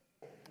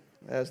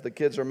as the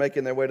kids are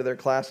making their way to their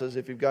classes,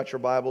 if you've got your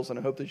Bibles, and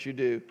I hope that you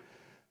do,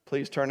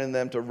 please turn in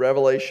them to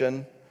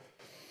Revelation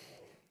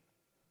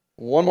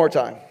one more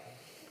time.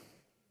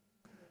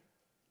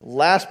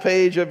 Last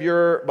page of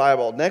your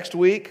Bible. Next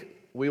week,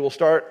 we will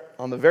start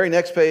on the very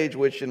next page,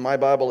 which in my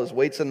Bible is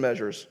weights and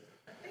measures.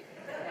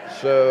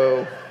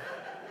 So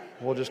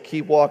we'll just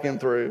keep walking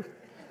through.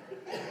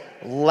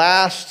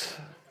 Last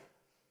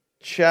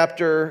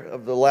chapter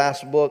of the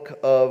last book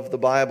of the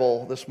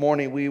Bible. This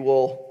morning we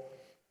will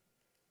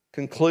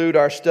conclude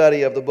our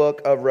study of the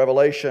book of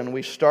Revelation.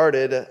 We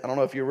started, I don't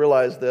know if you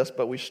realize this,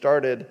 but we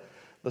started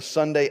the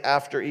Sunday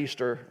after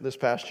Easter this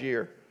past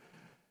year.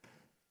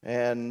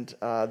 And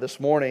this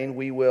morning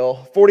we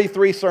will,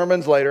 43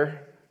 sermons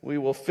later, we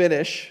will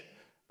finish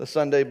the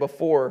Sunday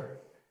before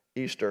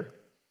Easter.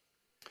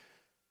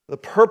 The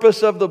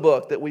purpose of the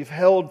book that we've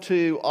held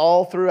to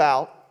all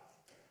throughout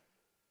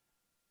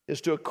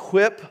is to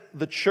equip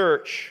the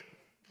church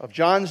of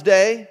John's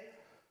day,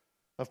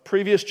 of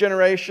previous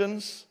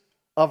generations,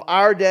 of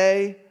our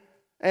day,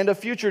 and of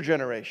future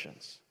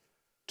generations.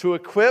 To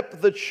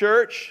equip the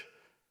church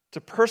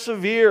to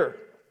persevere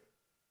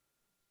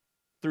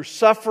through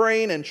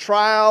suffering and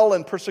trial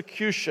and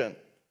persecution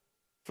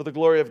for the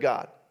glory of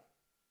God.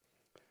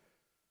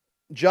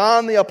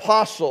 John the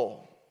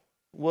Apostle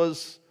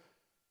was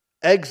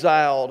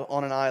exiled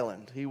on an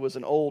island. He was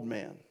an old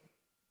man,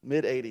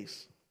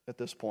 mid-80s at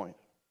this point.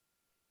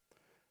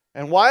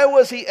 And why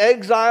was he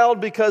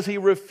exiled? Because he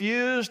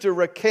refused to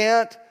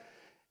recant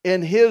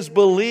in his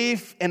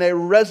belief in a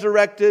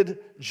resurrected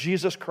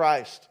Jesus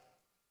Christ.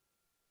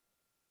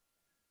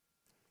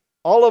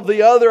 All of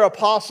the other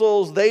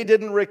apostles, they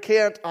didn't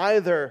recant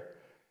either.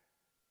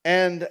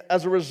 And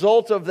as a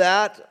result of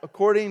that,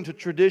 according to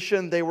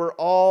tradition, they were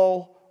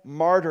all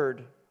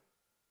martyred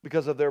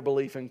because of their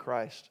belief in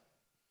Christ.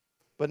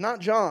 But not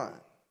John.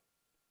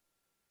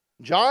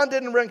 John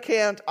didn't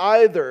recant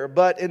either,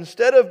 but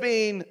instead of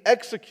being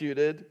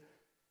executed,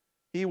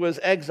 he was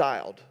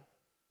exiled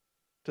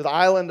to the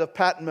island of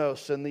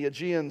Patmos in the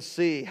Aegean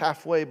Sea,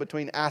 halfway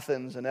between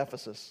Athens and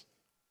Ephesus.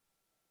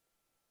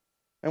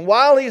 And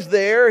while he's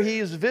there,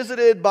 he's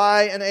visited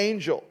by an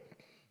angel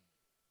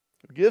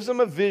who gives him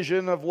a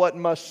vision of what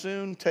must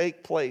soon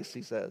take place,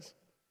 he says.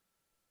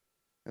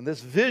 And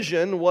this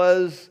vision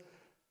was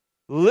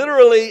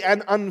literally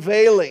an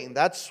unveiling.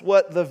 That's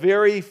what the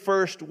very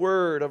first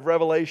word of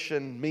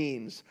Revelation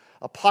means.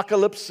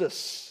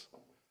 Apocalypsis.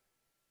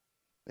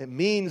 It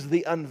means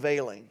the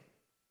unveiling.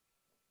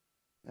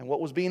 And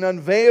what was being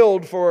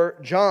unveiled for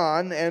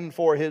John and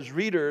for his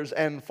readers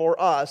and for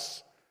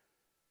us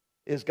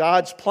is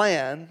God's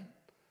plan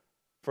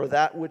for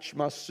that which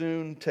must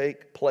soon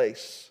take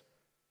place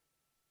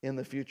in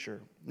the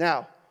future.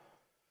 Now,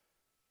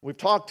 we've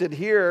talked it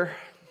here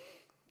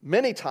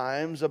many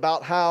times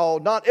about how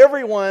not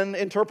everyone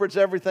interprets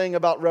everything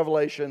about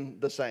Revelation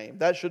the same.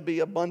 That should be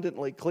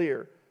abundantly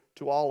clear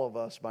to all of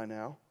us by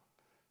now.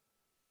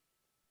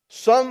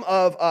 Some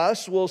of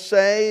us will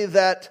say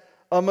that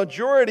a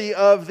majority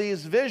of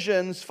these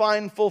visions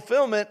find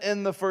fulfillment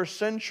in the first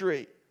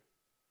century.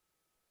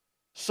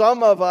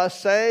 Some of us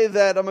say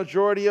that a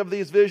majority of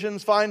these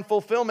visions find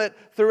fulfillment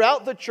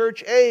throughout the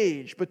church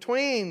age,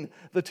 between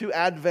the two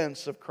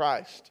advents of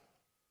Christ.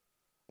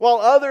 While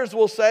others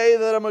will say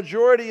that a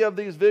majority of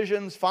these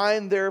visions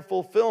find their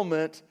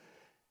fulfillment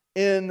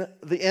in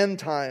the end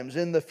times,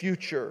 in the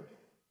future.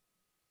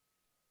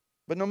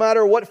 But no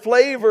matter what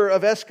flavor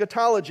of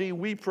eschatology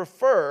we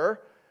prefer,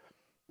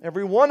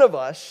 every one of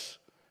us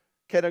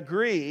can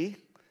agree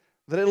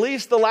that at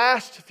least the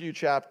last few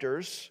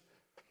chapters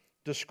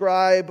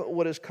describe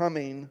what is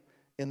coming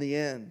in the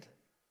end.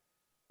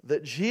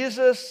 That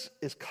Jesus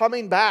is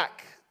coming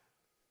back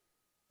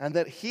and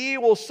that He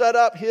will set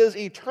up His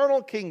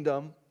eternal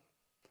kingdom,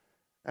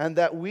 and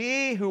that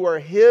we who are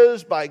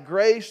His by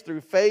grace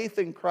through faith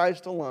in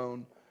Christ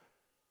alone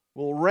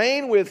will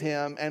reign with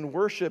Him and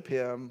worship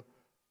Him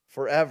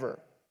forever.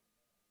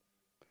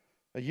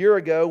 A year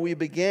ago, we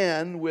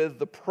began with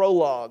the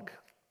prologue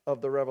of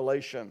the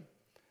Revelation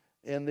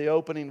in the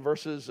opening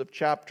verses of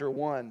chapter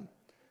 1.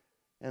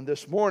 And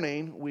this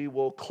morning, we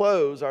will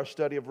close our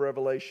study of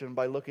Revelation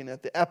by looking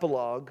at the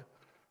epilogue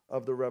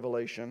of the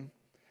Revelation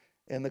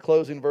in the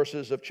closing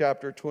verses of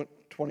chapter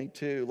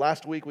 22.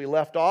 Last week, we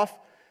left off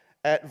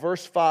at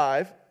verse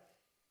 5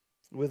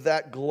 with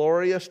that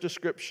glorious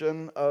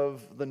description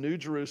of the New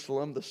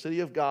Jerusalem, the city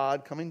of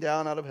God, coming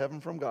down out of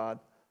heaven from God.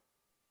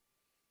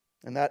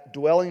 And that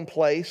dwelling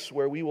place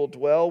where we will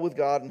dwell with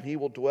God and He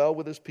will dwell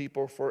with His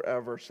people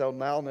forever. So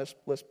now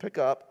let's pick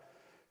up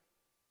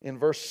in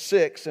verse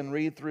 6 and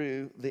read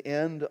through the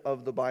end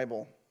of the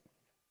Bible.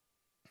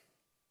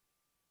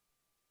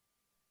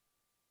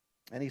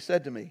 And He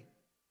said to me,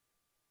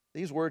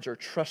 "These words are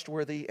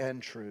trustworthy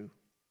and true.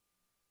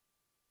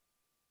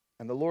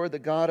 And the Lord, the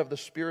God of the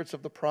spirits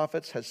of the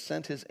prophets, has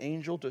sent His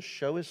angel to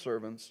show His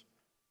servants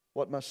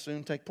what must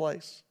soon take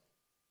place.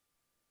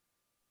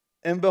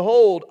 And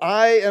behold,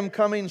 I am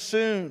coming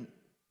soon.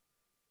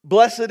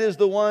 Blessed is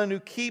the one who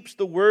keeps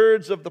the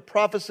words of the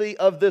prophecy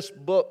of this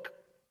book.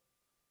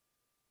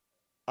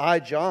 I,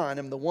 John,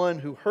 am the one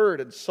who heard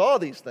and saw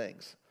these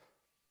things.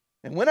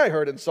 And when I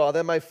heard and saw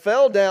them, I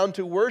fell down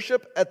to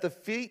worship at the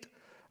feet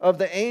of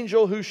the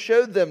angel who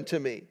showed them to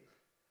me.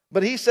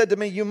 But he said to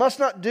me, you must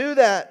not do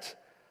that.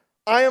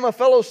 I am a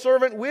fellow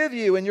servant with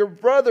you and your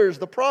brothers,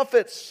 the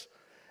prophets,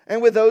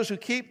 and with those who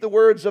keep the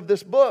words of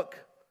this book.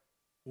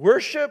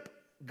 Worship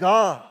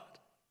God.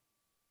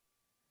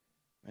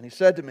 And he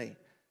said to me,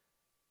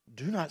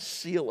 do not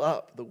seal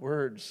up the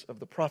words of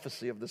the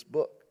prophecy of this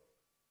book,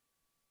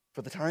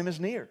 for the time is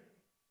near.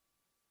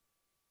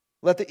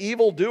 Let the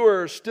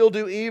evildoers still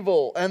do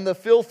evil, and the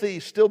filthy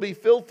still be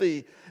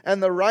filthy,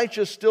 and the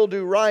righteous still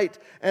do right,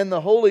 and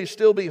the holy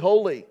still be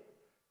holy.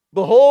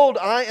 Behold,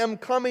 I am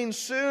coming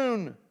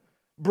soon,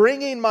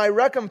 bringing my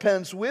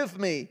recompense with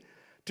me,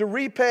 to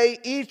repay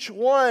each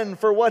one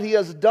for what he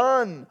has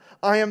done.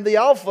 I am the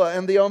Alpha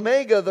and the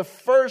Omega, the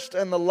first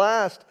and the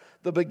last,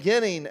 the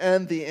beginning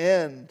and the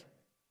end.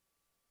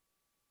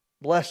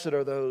 Blessed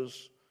are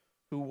those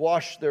who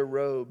wash their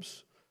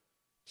robes,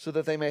 so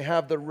that they may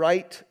have the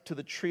right to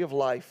the tree of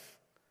life,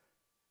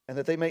 and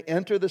that they may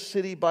enter the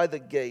city by the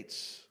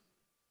gates.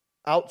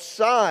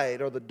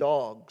 Outside are the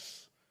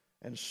dogs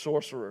and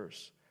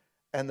sorcerers,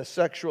 and the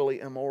sexually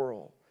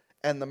immoral,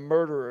 and the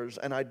murderers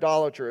and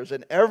idolaters,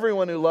 and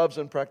everyone who loves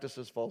and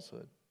practices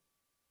falsehood.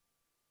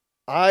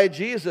 I,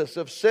 Jesus,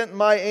 have sent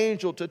my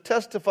angel to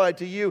testify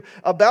to you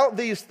about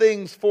these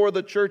things for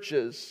the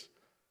churches.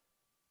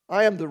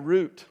 I am the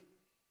root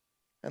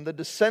and the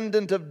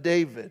descendant of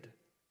David,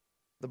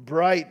 the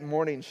bright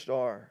morning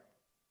star.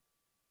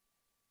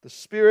 The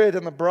Spirit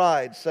and the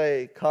bride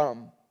say,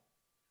 come.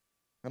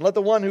 And let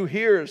the one who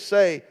hears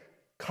say,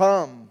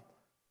 come.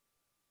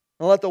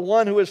 And let the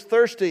one who is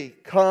thirsty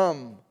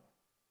come.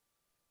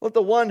 Let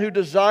the one who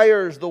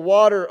desires the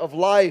water of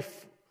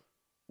life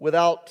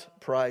without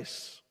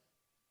price.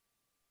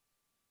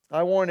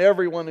 I warn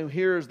everyone who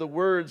hears the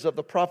words of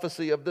the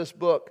prophecy of this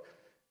book.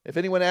 If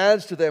anyone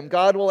adds to them,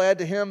 God will add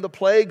to him the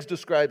plagues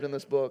described in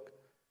this book.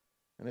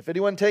 And if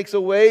anyone takes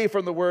away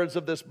from the words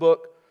of this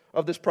book,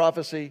 of this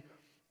prophecy,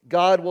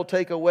 God will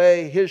take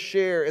away his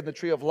share in the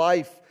tree of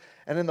life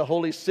and in the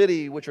holy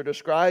city which are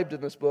described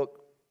in this book.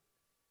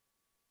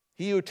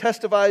 He who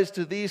testifies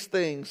to these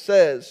things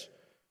says,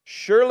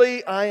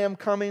 surely I am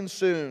coming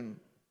soon.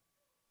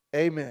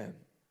 Amen.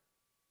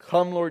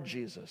 Come, Lord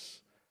Jesus.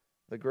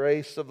 The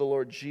grace of the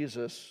Lord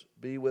Jesus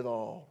be with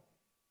all.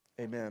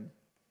 Amen.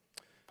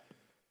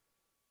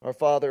 Our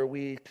Father,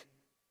 we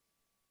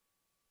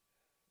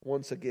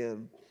once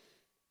again,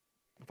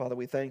 Father,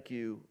 we thank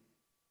you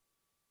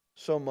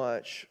so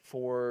much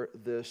for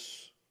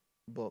this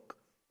book.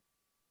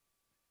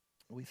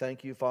 We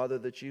thank you, Father,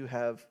 that you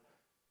have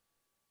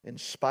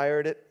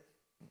inspired it.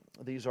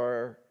 These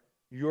are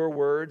your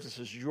words. This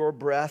is your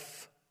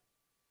breath.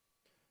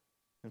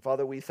 And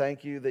Father, we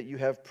thank you that you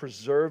have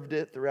preserved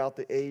it throughout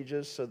the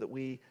ages so that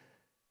we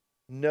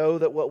know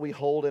that what we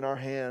hold in our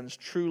hands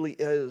truly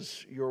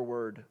is your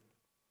word.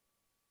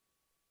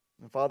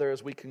 And Father,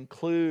 as we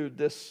conclude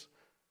this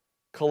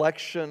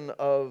collection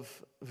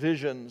of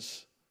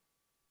visions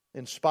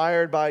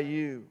inspired by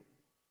you,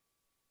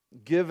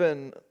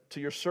 given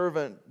to your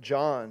servant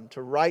John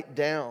to write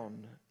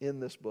down in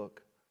this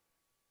book,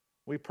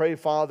 we pray,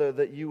 Father,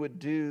 that you would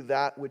do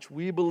that which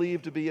we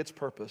believe to be its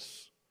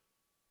purpose,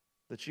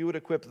 that you would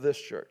equip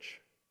this church,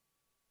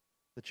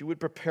 that you would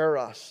prepare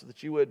us,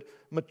 that you would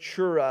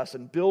mature us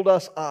and build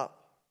us up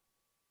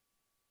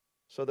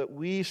so that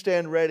we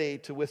stand ready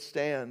to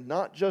withstand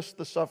not just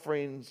the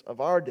sufferings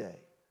of our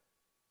day,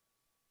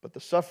 but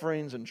the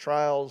sufferings and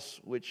trials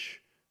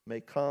which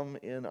may come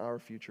in our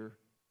future.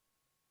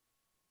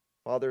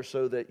 Father,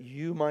 so that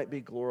you might be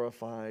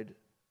glorified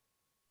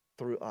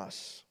through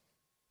us.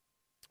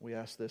 We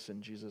ask this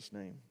in Jesus'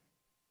 name.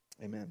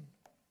 Amen.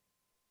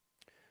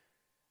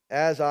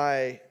 As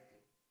I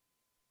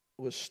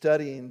was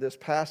studying this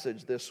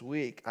passage this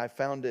week, I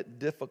found it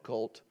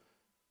difficult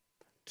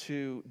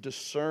to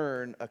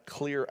discern a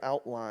clear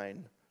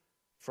outline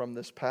from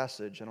this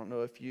passage. I don't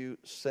know if you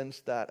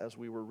sensed that as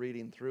we were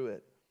reading through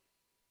it.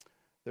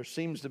 There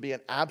seems to be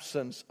an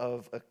absence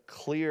of a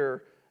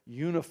clear,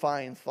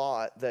 unifying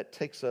thought that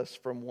takes us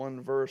from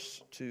one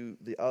verse to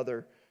the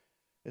other.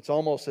 It's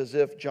almost as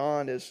if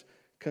John is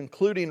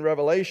concluding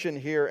Revelation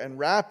here and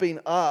wrapping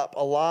up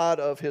a lot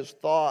of his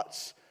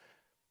thoughts,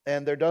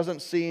 and there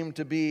doesn't seem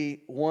to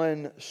be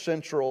one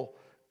central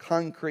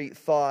concrete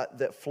thought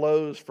that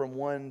flows from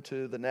one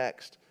to the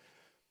next.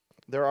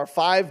 There are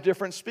 5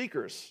 different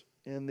speakers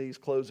in these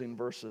closing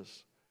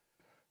verses.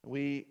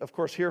 We, of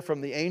course, hear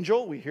from the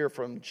angel, we hear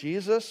from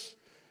Jesus,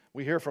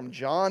 we hear from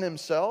John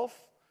himself,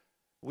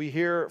 we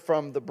hear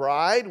from the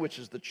bride, which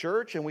is the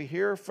church, and we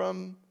hear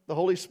from the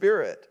Holy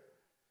Spirit.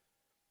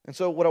 And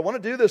so what I want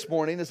to do this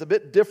morning is a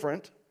bit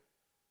different.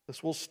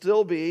 This will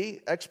still be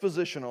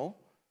expositional,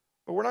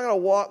 but we're not going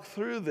to walk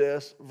through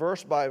this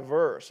verse by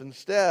verse.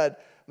 Instead,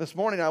 this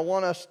morning I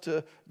want us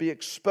to be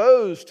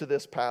exposed to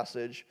this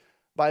passage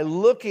by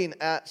looking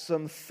at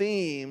some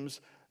themes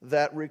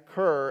that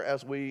recur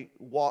as we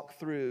walk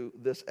through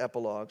this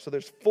epilogue. So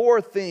there's 4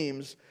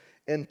 themes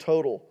in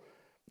total.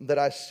 that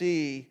I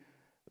see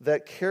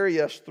that carry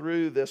us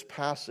through this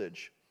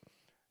passage.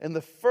 And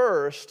the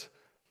first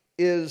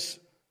is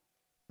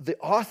the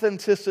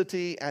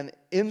authenticity and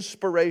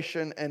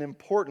inspiration and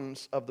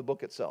importance of the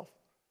book itself,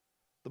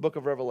 the book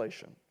of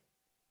Revelation.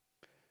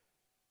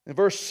 In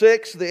verse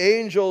 6, the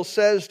angel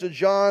says to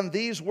John,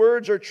 "These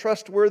words are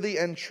trustworthy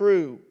and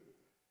true.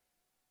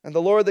 And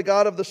the Lord, the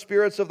God of the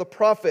spirits of the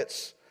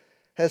prophets,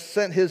 has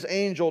sent his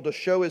angel to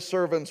show his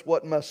servants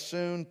what must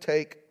soon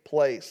take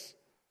place."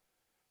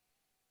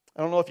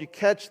 I don't know if you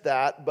catch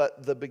that,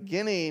 but the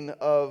beginning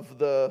of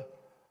the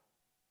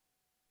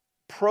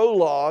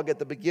prologue at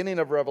the beginning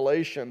of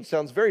Revelation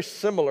sounds very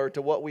similar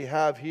to what we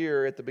have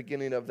here at the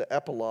beginning of the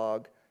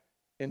epilogue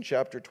in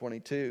chapter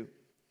 22.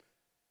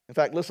 In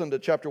fact, listen to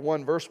chapter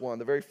 1, verse 1,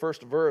 the very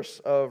first verse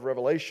of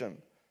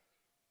Revelation.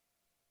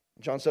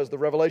 John says, "The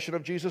revelation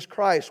of Jesus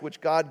Christ,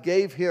 which God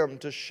gave him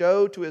to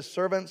show to his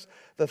servants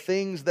the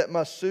things that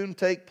must soon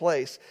take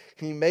place.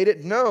 He made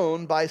it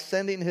known by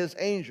sending his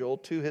angel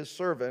to his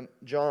servant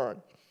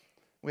John."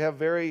 We have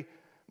very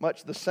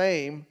much the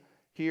same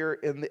here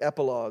in the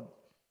epilogue.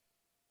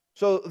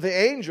 So the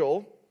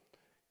angel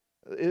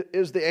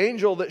is the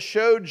angel that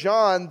showed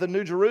John the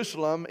New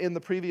Jerusalem in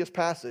the previous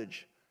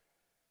passage.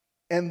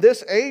 And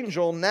this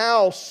angel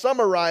now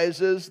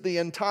summarizes the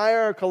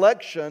entire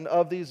collection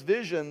of these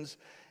visions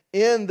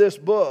in this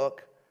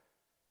book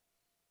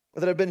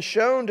that have been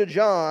shown to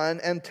John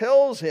and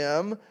tells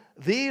him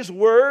these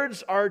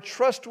words are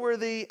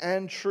trustworthy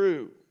and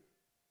true.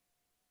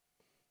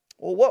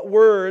 Well, what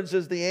words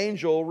is the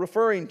angel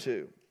referring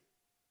to?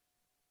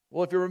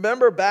 Well, if you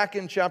remember back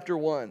in chapter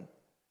 1,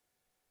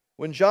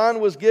 when John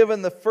was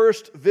given the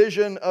first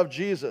vision of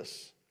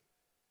Jesus,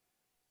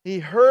 he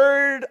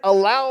heard a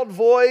loud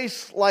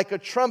voice like a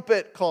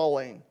trumpet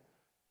calling.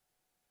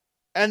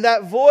 And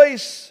that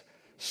voice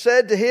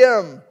said to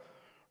him,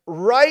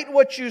 "Write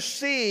what you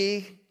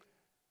see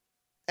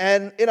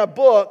and in a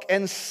book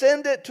and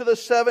send it to the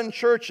 7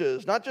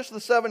 churches," not just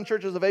the 7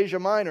 churches of Asia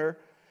Minor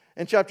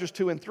in chapters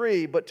 2 and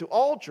 3, but to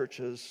all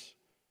churches,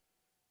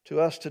 to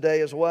us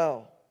today as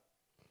well.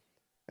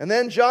 And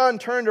then John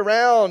turned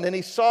around and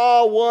he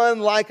saw one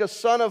like a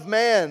son of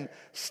man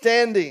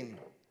standing.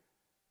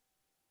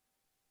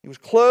 He was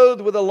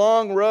clothed with a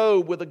long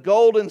robe with a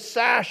golden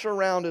sash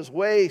around his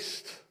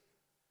waist,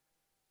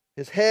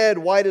 his head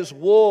white as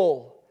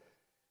wool,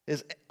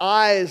 his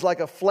eyes like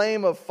a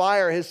flame of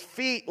fire, his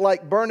feet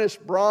like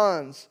burnished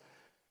bronze,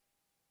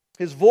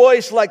 his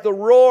voice like the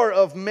roar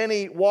of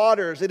many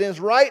waters. In his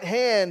right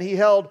hand he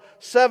held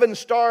 7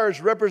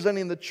 stars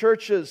representing the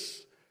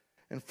churches,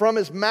 and from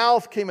his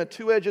mouth came a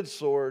 2-edged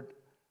sword,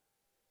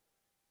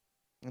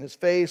 and his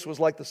face was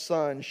like the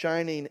sun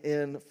shining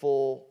in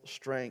full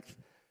strength.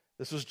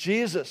 This was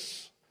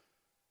Jesus,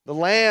 the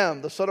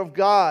Lamb, the Son of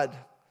God,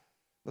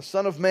 the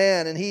Son of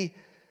Man, and he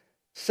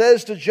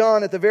says to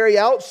John at the very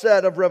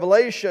outset of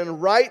Revelation,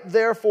 "Write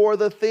therefore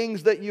the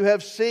things that you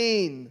have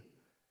seen,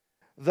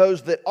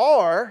 those that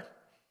are,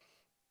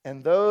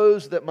 and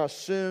those that must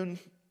soon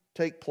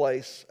take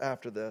place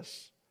after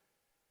this."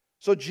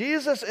 So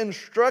Jesus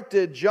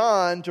instructed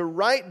John to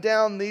write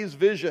down these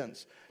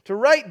visions, to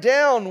write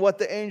down what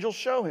the angels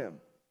show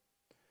him.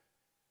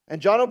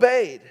 And John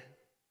obeyed.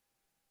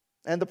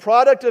 And the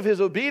product of his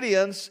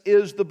obedience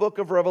is the book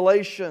of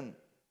Revelation.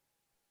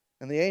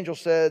 And the angel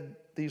said,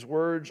 "These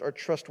words are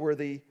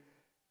trustworthy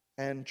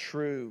and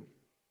true."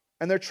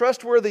 And they're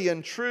trustworthy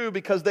and true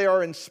because they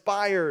are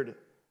inspired.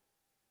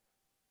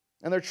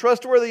 And they're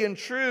trustworthy and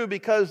true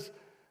because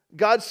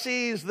God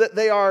sees that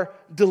they are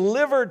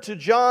delivered to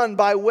John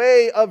by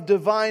way of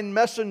divine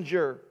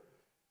messenger.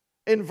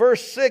 In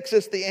verse 6,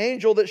 it's the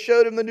angel that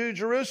showed him the New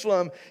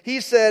Jerusalem.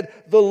 He said,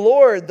 "The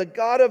Lord, the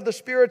God of the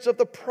spirits of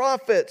the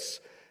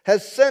prophets,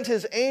 has sent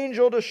his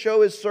angel to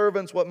show his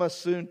servants what must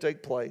soon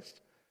take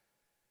place."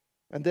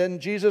 And then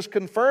Jesus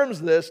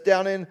confirms this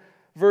down in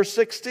verse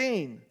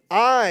 16.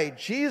 "I,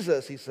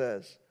 Jesus," he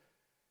says,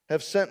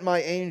 "have sent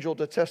my angel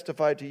to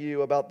testify to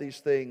you about these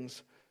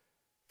things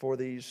for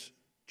these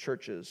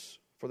churches,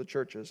 for the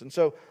churches." And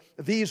so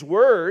these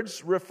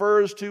words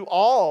refers to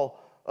all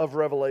of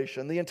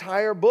Revelation, the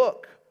entire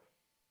book.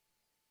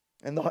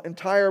 And the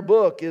entire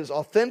book is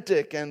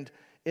authentic and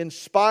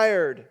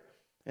inspired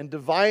and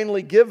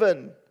divinely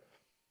given.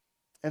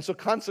 And so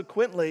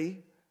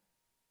consequently,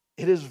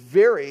 it is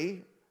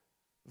very,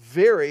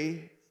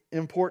 very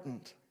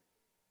important.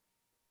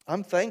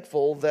 I'm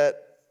thankful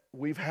that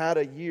we've had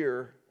a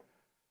year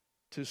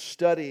to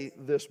study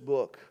this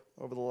book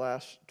over the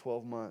last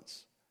 12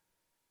 months.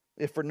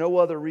 If for no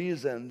other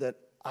reason, that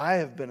I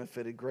have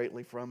benefited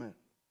greatly from it.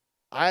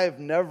 I have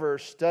never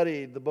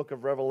studied the book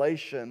of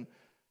Revelation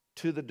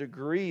to the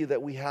degree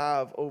that we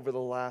have over the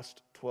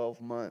last 12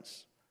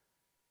 months.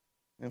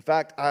 In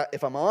fact,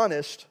 if I'm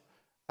honest,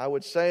 I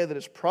would say that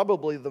it's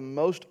probably the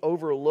most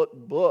overlooked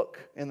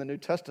book in the New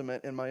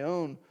Testament in my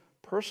own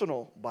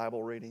personal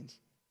Bible readings.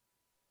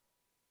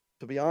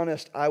 To be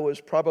honest, I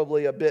was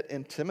probably a bit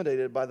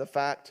intimidated by the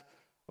fact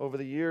over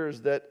the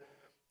years that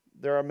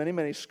there are many,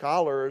 many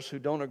scholars who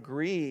don't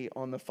agree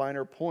on the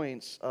finer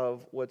points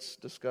of what's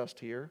discussed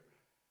here.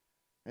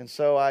 And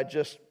so I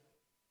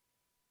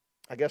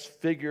guess,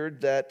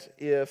 figured that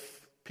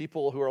if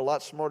people who are a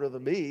lot smarter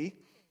than me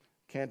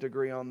can't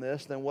agree on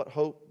this, then what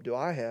hope do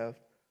I have?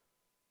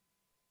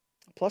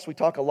 Plus, we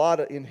talk a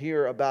lot in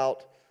here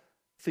about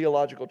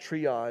theological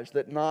triage,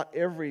 that not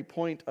every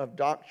point of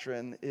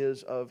doctrine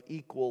is of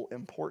equal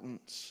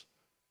importance.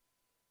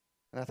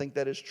 And I think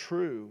that is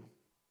true.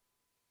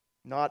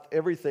 Not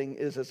everything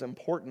is as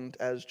important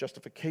as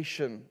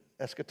justification.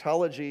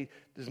 Eschatology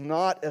is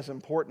not as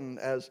important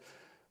as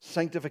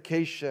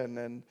sanctification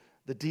and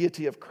the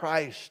deity of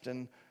Christ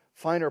and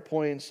finer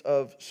points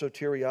of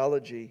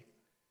soteriology.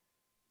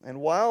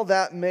 And while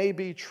that may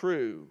be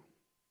true,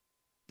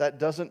 that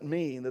doesn't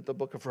mean that the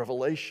book of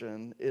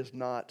Revelation is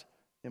not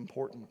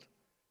important.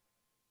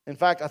 In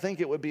fact, I think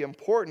it would be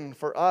important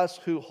for us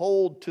who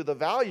hold to the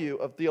value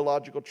of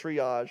theological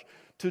triage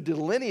to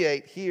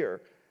delineate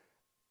here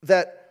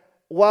that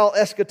while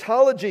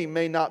eschatology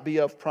may not be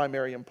of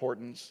primary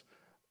importance,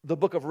 the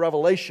book of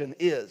Revelation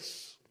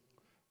is.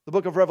 The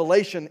book of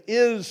Revelation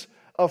is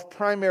of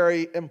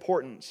primary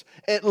importance,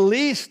 at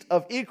least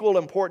of equal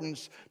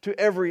importance to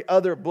every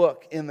other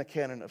book in the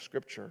canon of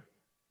Scripture.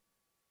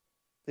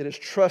 It is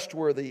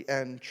trustworthy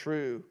and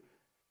true.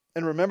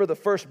 And remember the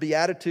first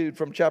beatitude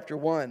from chapter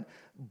 1.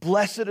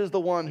 Blessed is the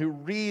one who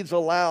reads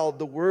aloud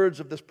the words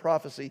of this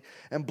prophecy,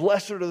 and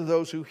blessed are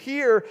those who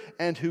hear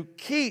and who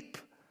keep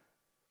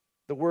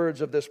the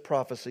words of this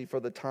prophecy, for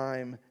the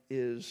time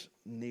is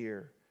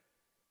near.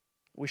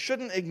 We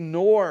shouldn't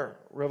ignore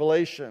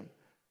Revelation,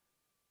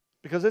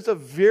 because it's a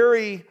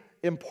very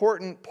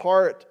important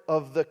part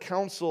of the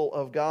counsel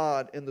of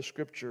God in the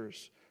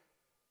Scriptures.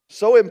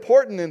 So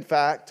important, in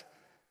fact,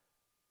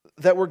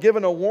 that we're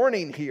given a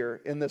warning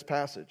here in this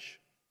passage.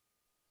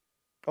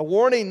 A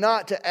warning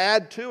not to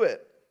add to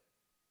it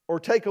or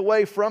take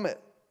away from it.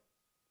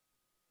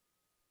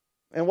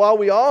 And while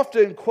we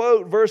often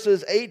quote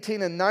verses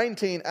 18 and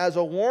 19 as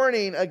a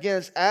warning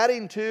against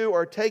adding to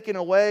or taking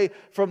away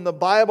from the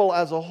Bible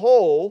as a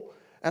whole,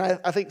 and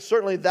I think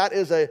certainly that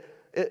is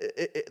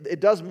it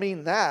does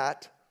mean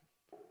that,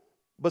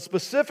 but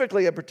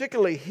specifically and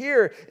particularly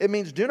here, it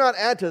means do not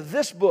add to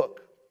this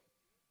book.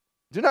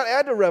 Do not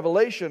add to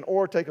Revelation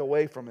or take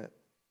away from it.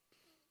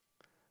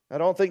 I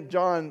don't think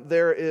John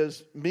there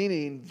is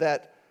meaning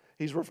that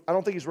I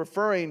don't think he's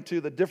referring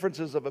to the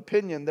differences of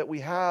opinion that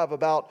we have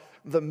about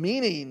the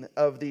meaning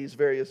of these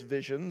various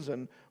visions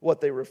and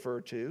what they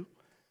refer to.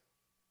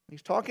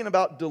 He's talking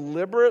about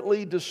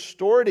deliberately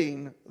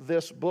distorting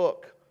this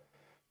book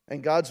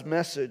and God's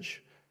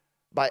message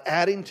by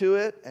adding to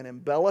it and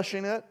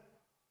embellishing it,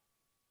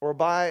 or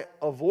by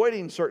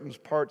avoiding certain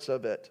parts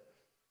of it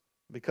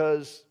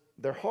because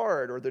they're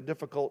hard or they're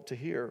difficult to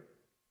hear.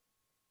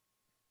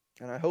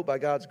 And I hope by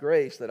God's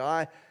grace that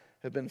I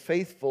have been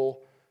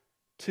faithful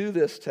to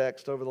this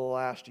text over the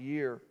last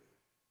year,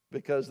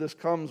 because this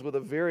comes with a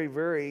very,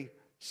 very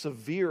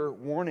severe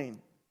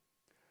warning.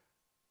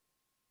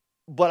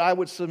 But I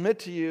would submit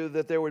to you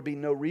that there would be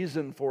no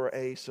reason for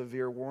a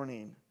severe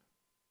warning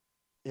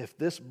if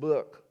this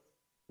book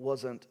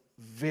wasn't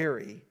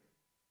very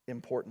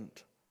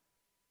important.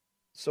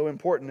 So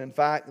important, in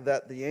fact,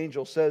 that the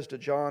angel says to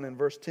John in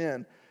verse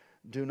 10,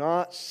 do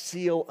not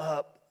seal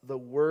up the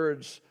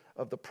words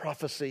of the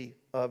prophecy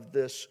of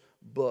this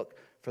book,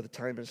 for the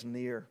time is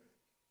near.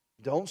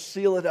 Don't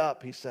seal it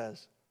up, he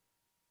says.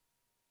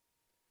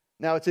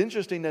 Now, it's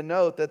interesting to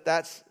note that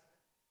that's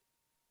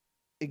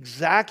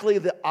exactly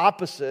the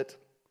opposite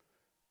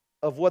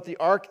of what the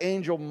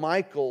archangel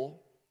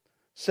Michael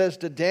says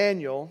to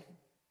Daniel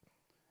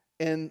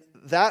in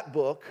that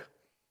book,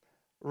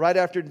 right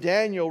after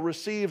Daniel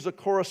receives a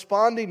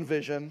corresponding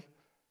vision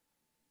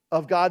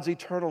of God's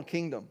eternal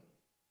kingdom.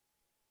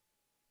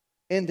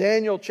 In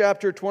Daniel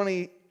chapter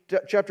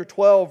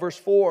 12, verse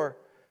 4,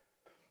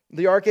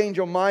 the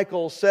archangel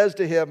Michael says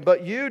to him,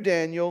 but you,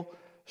 Daniel,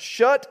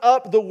 shut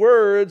up the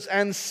words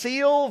and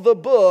seal the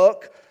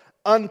book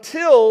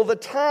until the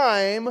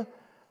time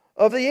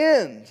of the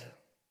end.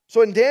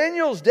 So in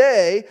Daniel's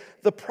day,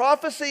 the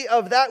prophecy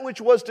of that which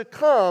was to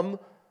come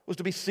was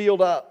to be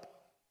sealed up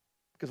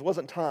because it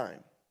wasn't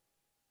time.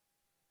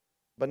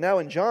 But now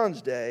in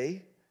John's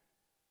day,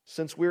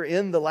 since we're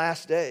in the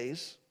last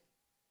days,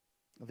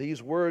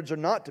 these words are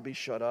not to be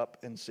shut up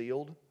and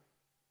sealed,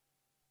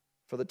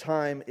 for the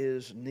time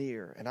is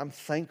near. And I'm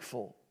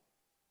thankful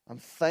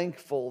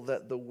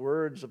that the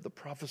words of the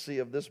prophecy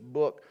of this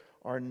book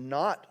are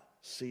not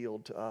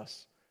sealed to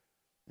us.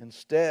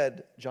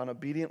 Instead, John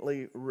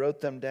obediently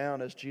wrote them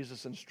down as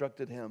Jesus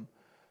instructed him,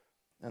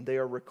 and they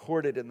are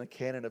recorded in the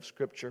canon of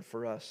Scripture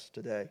for us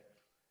today.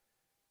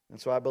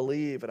 And so I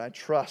believe and I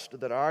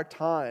trust that our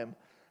time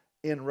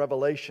in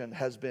Revelation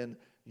has been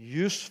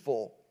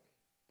useful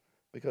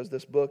because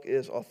this book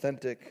is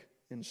authentic,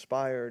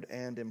 inspired,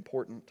 and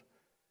important.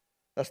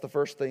 That's the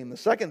first theme. The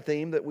second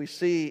theme that we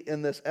see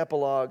in this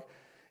epilogue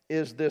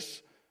is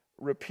this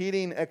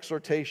repeating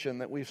exhortation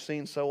that we've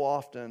seen so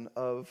often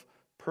of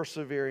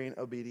persevering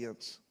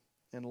obedience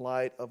in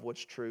light of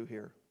what's true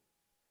here.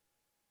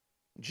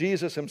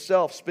 Jesus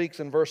himself speaks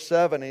in verse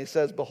 7. He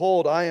says,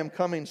 "Behold, I am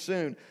coming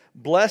soon.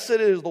 Blessed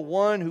is the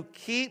one who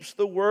keeps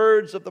the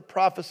words of the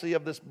prophecy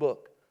of this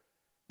book."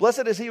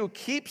 Blessed is he who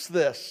keeps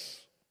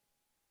this.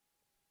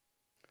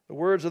 The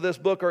words of this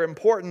book are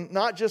important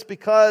not just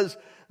because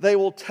they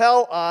will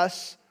tell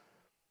us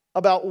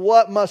about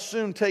what must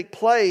soon take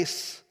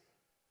place,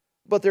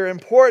 but they're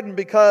important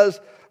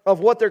because of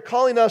what they're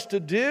calling us to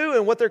do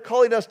and what they're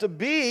calling us to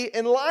be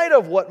in light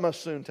of what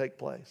must soon take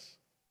place.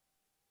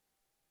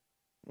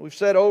 We've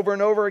said over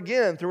and over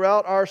again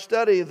throughout our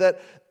study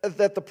that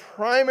the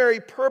primary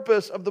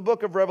purpose of the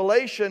book of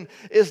Revelation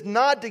is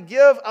not to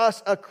give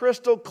us a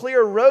crystal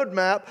clear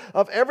roadmap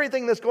of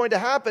everything that's going to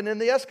happen in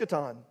the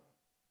eschaton.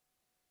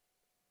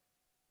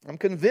 I'm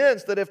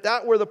convinced that if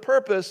that were the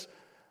purpose,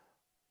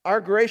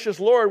 our gracious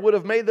Lord would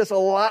have made this a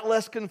lot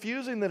less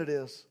confusing than it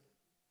is.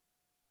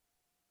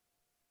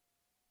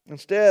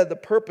 Instead, the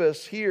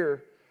purpose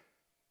here,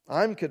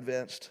 I'm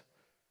convinced,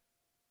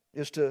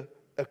 is to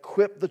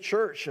equip the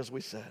church, as we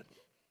said,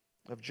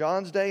 of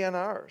John's day and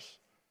ours,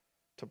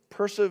 to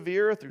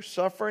persevere through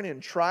suffering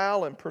and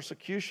trial and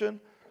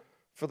persecution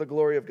for the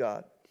glory of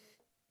God.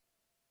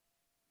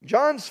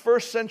 John's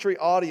first century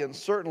audience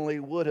certainly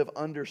would have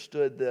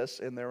understood this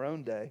in their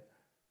own day.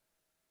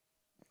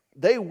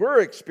 They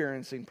were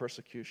experiencing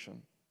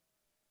persecution.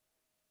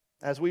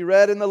 As we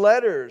read in the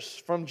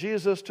letters from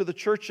Jesus to the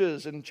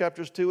churches in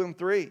chapters 2 and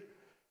 3,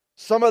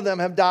 some of them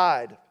have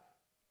died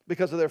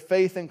because of their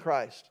faith in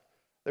Christ.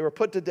 They were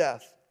put to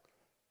death.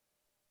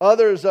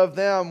 Others of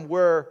them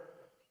were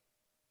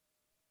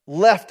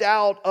left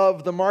out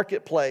of the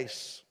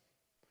marketplace,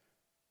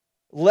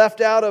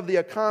 left out of the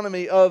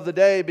economy of the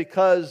day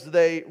because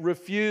they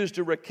refused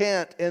to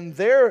recant in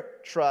their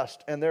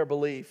trust and their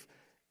belief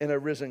in a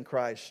risen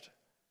Christ.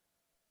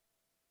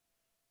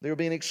 They were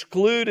being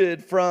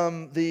excluded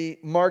from the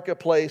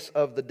marketplace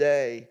of the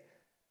day.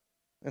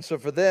 And so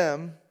for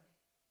them,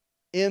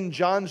 in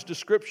John's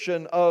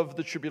description of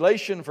the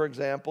tribulation, for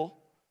example,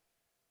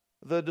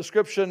 the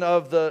description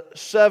of the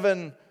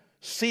 7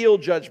 seal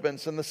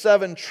judgments and the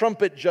 7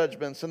 trumpet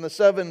judgments and the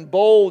 7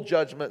 bowl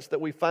judgments that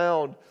we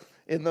found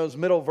in those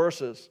middle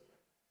verses.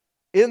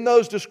 In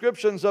those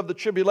descriptions of the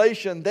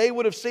tribulation, they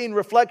would have seen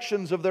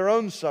reflections of their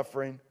own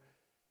suffering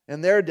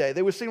in their day.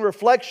 They would have seen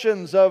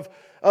reflections of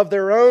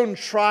their own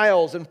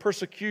trials and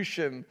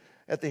persecution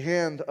at the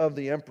hand of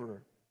the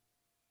emperor.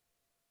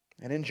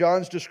 And in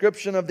John's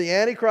description of the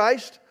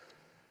Antichrist,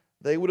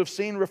 they would have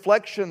seen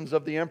reflections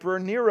of the Emperor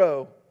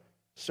Nero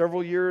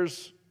several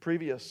years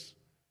previous,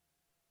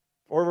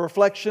 or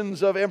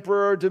reflections of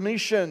Emperor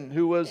Domitian,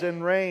 who was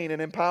in reign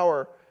and in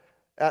power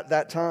at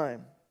that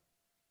time.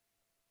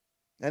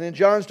 And in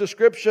John's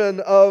description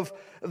of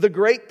the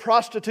great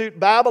prostitute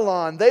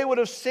Babylon, they would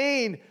have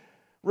seen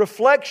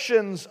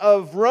reflections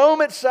of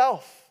Rome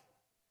itself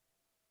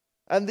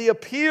and the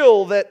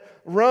appeal that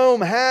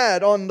Rome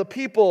had on the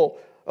people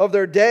of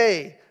their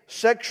day,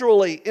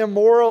 sexually,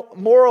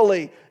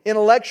 morally,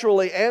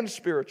 intellectually, and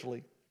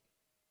spiritually.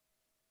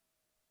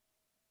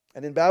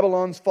 And in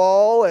Babylon's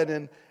fall and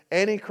in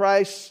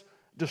Antichrist's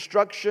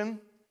destruction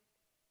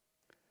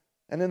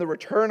and in the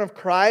return of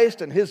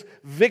Christ and His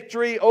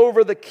victory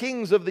over the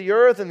kings of the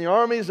earth and the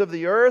armies of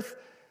the earth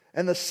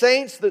and the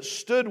saints that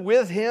stood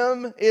with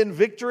Him in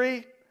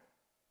victory,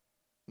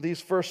 these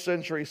first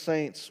century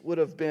saints would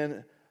have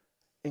been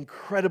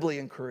incredibly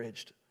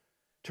encouraged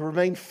to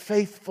remain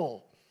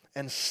faithful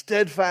and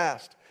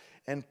steadfast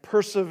and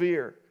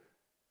persevere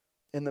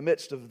in the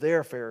midst of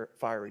their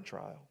fiery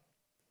trial.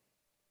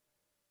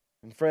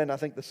 And friend, I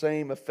think the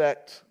same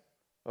effect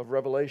of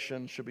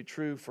Revelation should be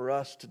true for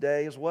us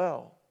today as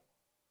well.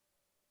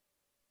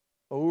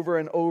 Over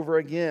and over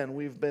again,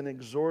 we've been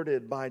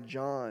exhorted by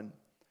John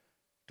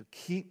to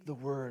keep the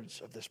words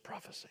of this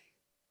prophecy,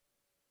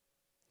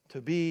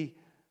 to be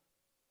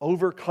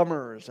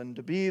overcomers and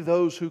to be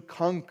those who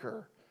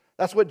conquer.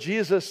 That's what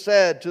Jesus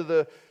said to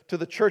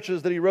the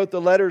churches that He wrote the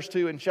letters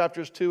to in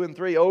chapters 2 and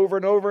 3 over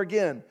and over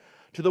again.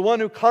 To the one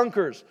who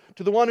conquers,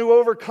 to the one who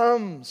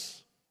overcomes.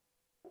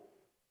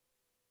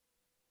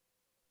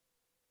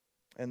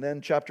 And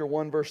then chapter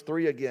 1 verse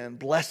 3 again.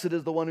 Blessed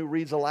is the one who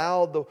reads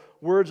aloud the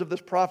words of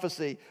this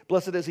prophecy.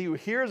 Blessed is he who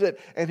hears it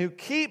and who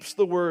keeps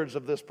the words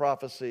of this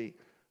prophecy,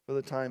 for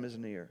the time is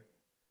near.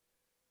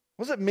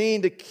 What does it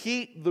mean to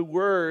keep the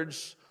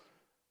words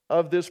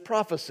of this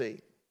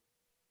prophecy?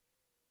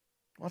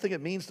 Well, I think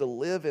it means to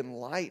live in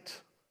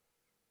light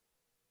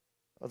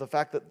of the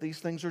fact that these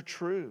things are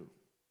true.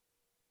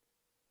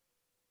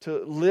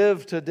 To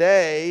live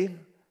today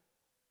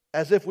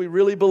as if we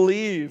really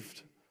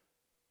believed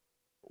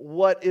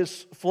what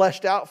is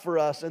fleshed out for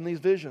us in these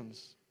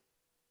visions.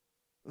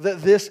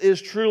 That this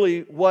is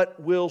truly what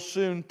will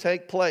soon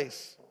take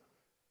place.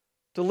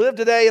 To live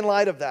today in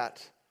light of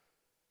that.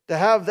 To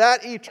have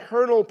that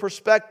eternal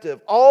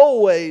perspective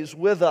always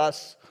with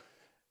us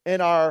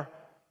in our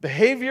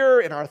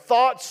behavior, in our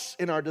thoughts,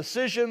 in our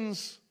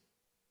decisions,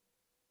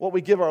 what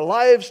we give our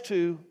lives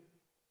to.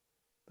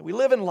 That we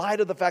live in light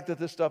of the fact that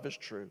this stuff is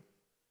true.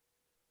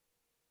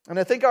 And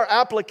I think our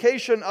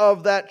application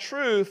of that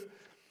truth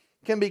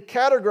can be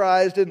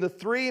categorized into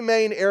three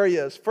main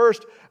areas.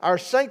 First, our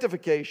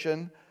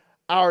sanctification,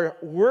 our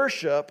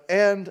worship,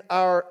 and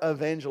our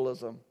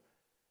evangelism.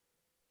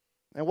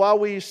 And while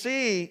we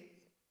see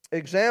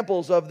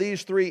examples of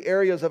these three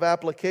areas of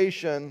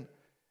application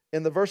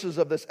in the verses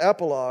of this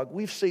epilogue,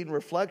 we've seen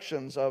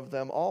reflections of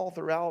them all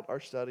throughout our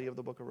study of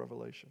the book of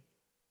Revelation.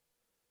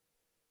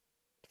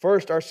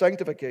 First, our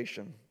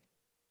sanctification.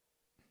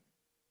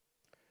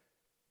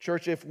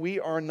 Church, if we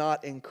are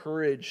not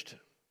encouraged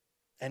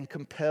and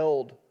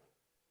compelled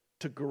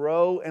to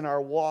grow in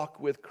our walk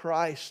with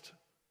Christ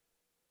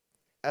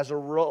as a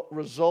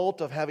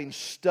result of having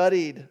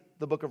studied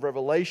the book of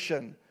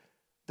Revelation,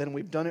 then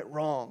we've done it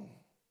wrong.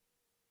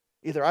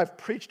 Either I've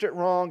preached it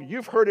wrong,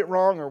 you've heard it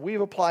wrong, or we've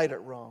applied it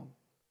wrong.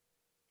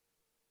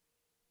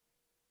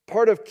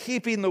 Part of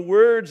keeping the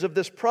words of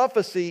this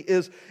prophecy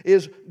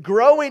is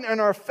growing in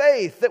our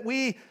faith, that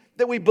we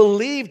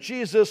believe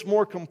Jesus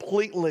more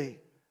completely.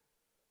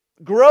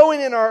 Growing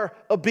in our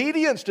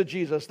obedience to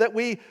Jesus, that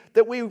we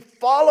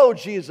follow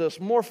Jesus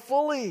more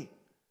fully.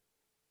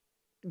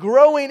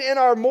 Growing in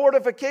our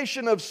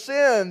mortification of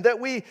sin, that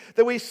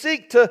we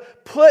seek to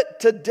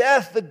put to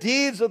death the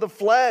deeds of the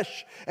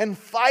flesh and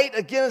fight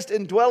against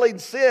indwelling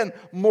sin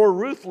more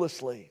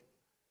ruthlessly.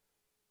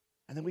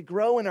 And then we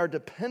grow in our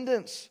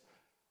dependence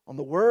on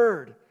the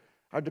Word,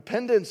 our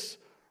dependence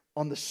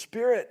on the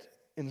Spirit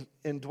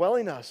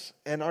indwelling us,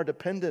 and our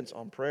dependence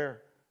on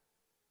prayer.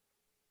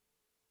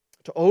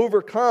 To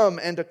overcome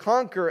and to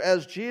conquer,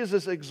 as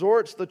Jesus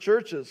exhorts the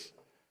churches,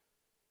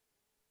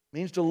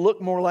 means to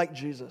look more like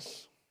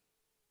Jesus.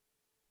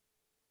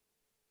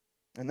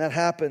 And that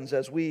happens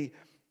as we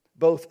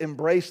both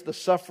embrace the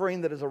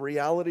suffering that is a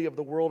reality of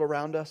the world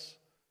around us,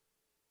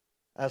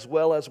 as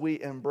well as we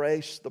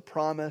embrace the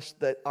promise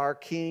that our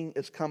King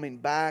is coming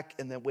back,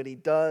 and that when He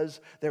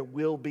does, there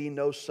will be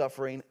no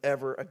suffering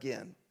ever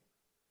again.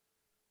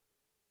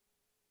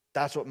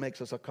 That's what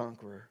makes us a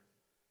conqueror.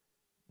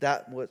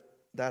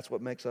 That's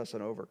what makes us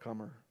an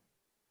overcomer.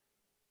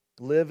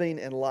 Living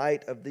in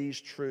light of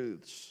these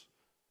truths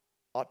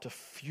ought to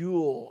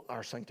fuel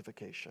our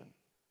sanctification.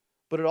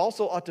 But it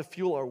also ought to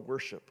fuel our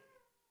worship.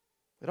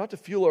 It ought to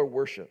fuel our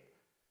worship.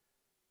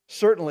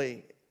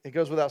 Certainly, it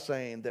goes without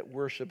saying that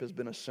worship has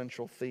been a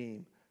central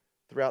theme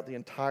throughout the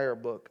entire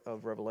book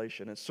of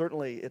Revelation. And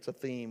certainly it's a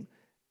theme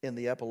in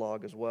the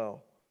epilogue as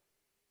well.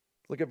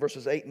 Look at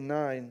verses 8 and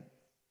 9.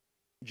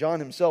 John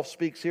himself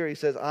speaks here. He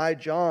says, I,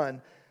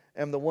 John,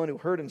 am the one who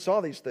heard and saw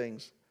these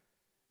things.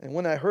 And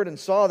when I heard and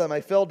saw them,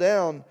 I fell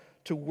down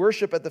to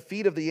worship at the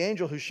feet of the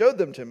angel who showed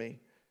them to me.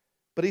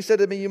 But he said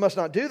to me, you must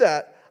not do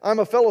that. I'm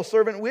a fellow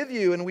servant with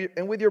you and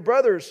with your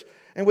brothers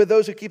and with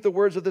those who keep the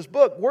words of this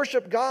book.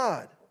 Worship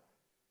God.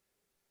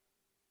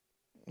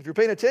 If you're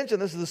paying attention,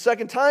 this is the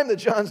second time that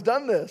John's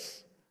done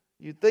this.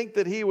 You'd think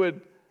that he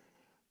would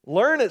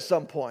learn at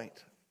some point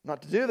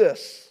not to do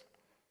this.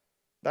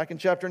 Back in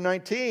chapter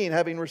 19,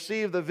 having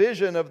received the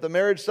vision of the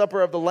marriage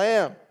supper of the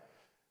Lamb,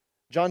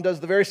 John does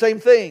the very same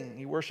thing.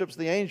 He worships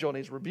the angel and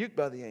he's rebuked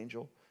by the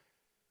angel.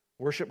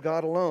 Worship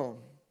God alone.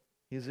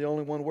 He's the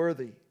only one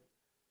worthy.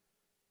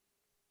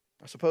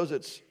 I suppose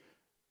it's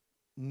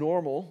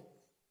normal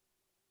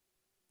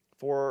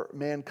for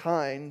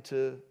mankind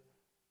to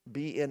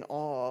be in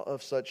awe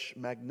of such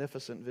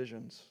magnificent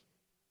visions.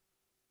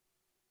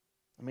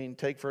 I mean,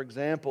 take for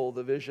example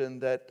the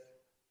vision that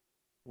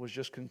was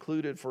just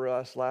concluded for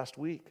us last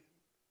week.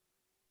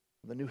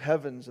 The new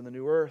heavens and the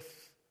new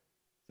earth,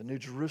 the new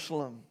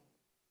Jerusalem,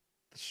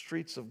 the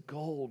streets of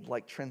gold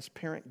like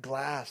transparent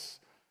glass,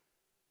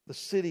 the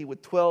city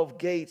with 12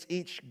 gates,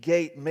 each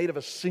gate made of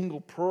a single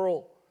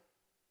pearl.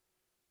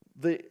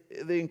 The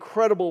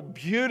incredible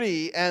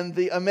beauty and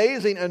the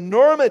amazing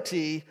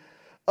enormity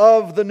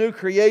of the new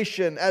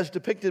creation as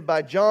depicted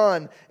by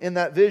John in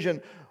that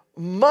vision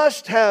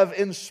must have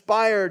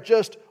inspired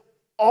just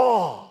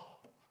awe.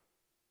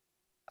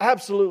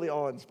 Absolutely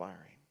awe-inspiring.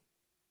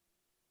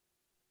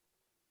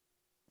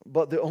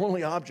 But the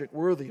only object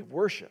worthy of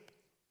worship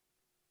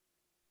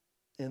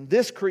in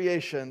this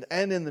creation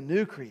and in the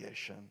new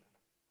creation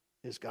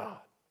is God.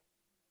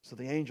 So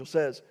the angel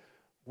says,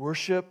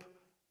 worship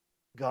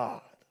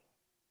God.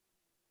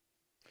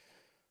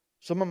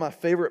 Some of my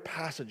favorite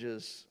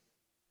passages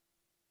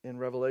in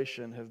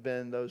Revelation have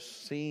been those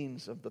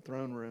scenes of the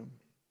throne room.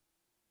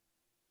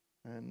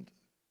 And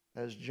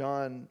as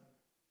John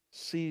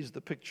sees the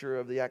picture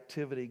of the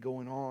activity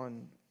going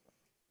on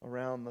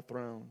around the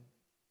throne,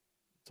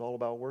 it's all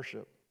about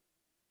worship.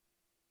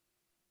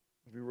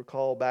 If you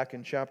recall back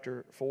in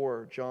chapter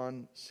 4,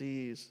 John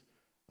sees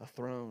a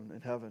throne in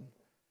heaven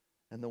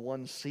and the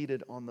one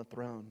seated on the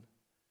throne.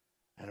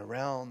 And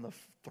around the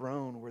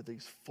throne were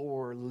these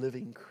 4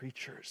 living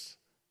creatures.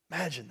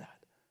 Imagine that.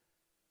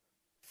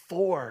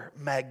 4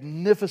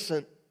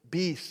 magnificent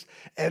beasts,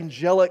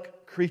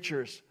 angelic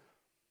creatures.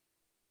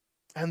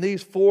 And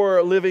these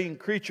 4 living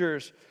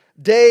creatures,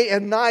 day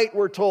and night,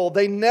 we're told,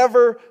 they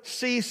never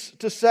cease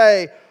to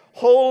say,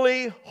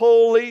 holy,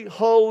 holy,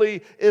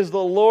 holy is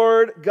the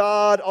Lord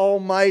God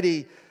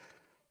Almighty,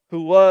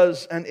 who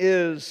was and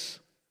is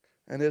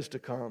to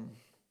come.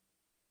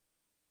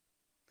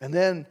 And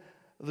then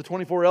the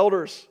 24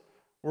 elders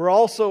were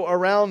also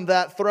around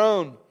that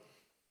throne.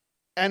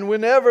 And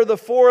whenever the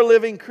 4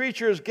 living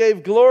creatures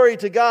gave glory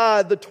to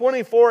God, the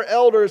 24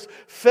 elders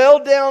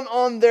fell down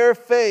on their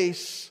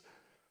face,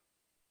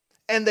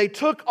 and they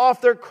took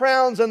off their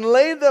crowns and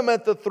laid them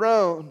at the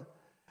throne.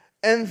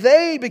 And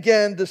they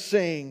began to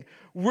sing,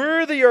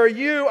 "Worthy are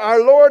you,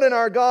 our Lord and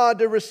our God,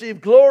 to receive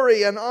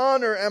glory and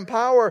honor and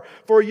power,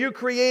 for you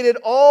created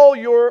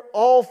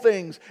all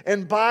things,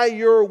 and by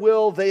your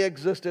will they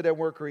existed and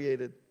were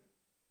created."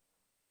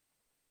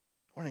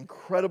 What an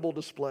incredible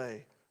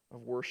display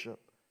of worship.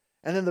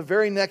 And then the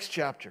very next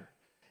chapter,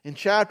 in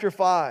chapter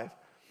 5,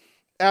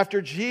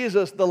 after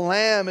Jesus, the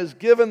Lamb, is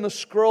given the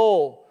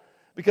scroll,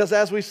 because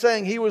as we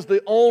sang, He was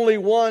the only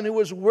one who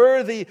was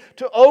worthy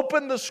to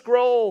open the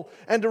scroll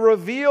and to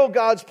reveal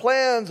God's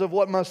plans of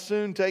what must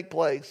soon take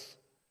place.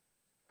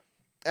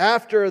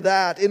 After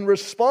that, in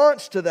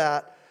response to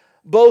that,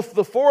 both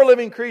the 4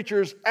 living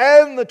creatures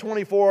and the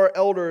 24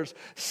 elders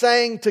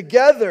sang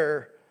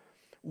together,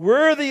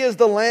 "Worthy is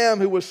the Lamb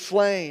who was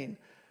slain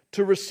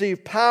to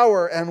receive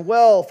power and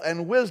wealth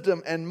and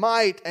wisdom and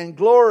might and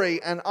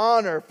glory and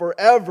honor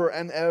forever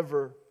and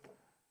ever."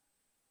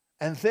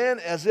 And then,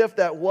 as if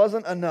that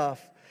wasn't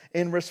enough,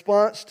 in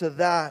response to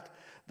that,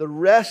 the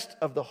rest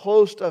of the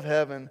host of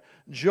heaven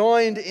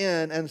joined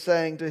in and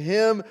sang, "To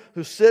Him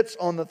who sits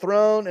on the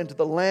throne and to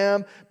the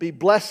Lamb be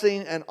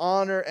blessing and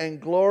honor and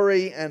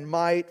glory and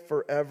might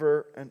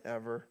forever and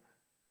ever."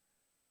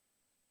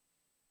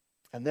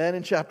 And then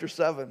in chapter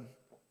 7,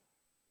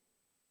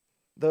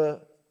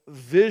 the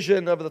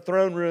vision of the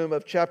throne room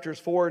of chapters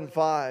 4 and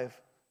 5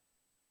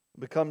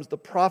 becomes the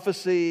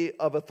prophecy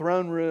of a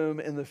throne room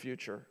in the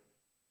future,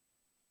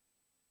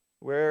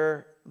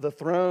 where the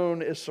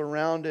throne is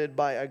surrounded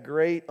by a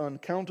great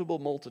uncountable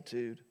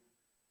multitude,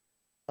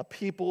 a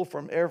people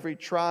from every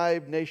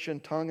tribe, nation,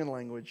 tongue, and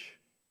language,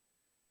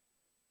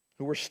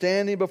 who were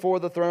standing before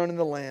the throne and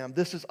the Lamb.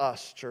 This is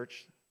us,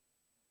 church.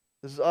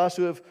 This is us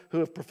who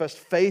have professed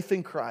faith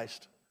in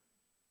Christ.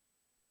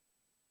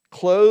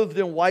 Clothed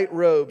in white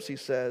robes, he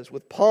says,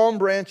 with palm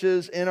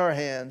branches in our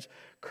hands,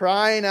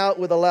 crying out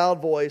with a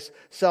loud voice,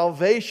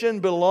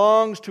 "Salvation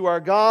belongs to our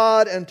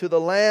God and to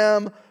the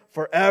Lamb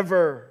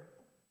forever."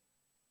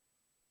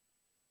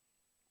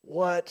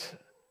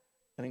 What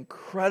an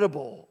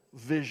incredible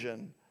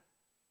vision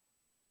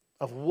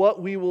of what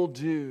we will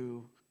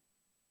do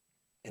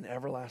in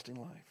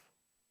everlasting life.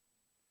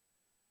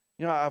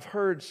 You know, I've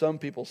heard some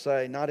people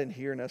say, not in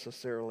here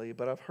necessarily,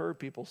 but I've heard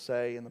people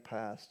say in the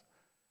past,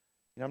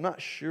 I'm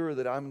not sure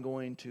that I'm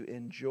going to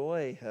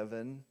enjoy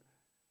heaven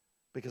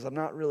because I'm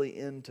not really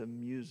into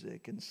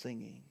music and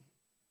singing.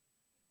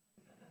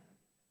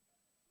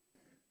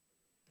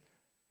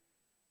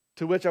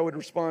 To which I would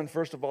respond,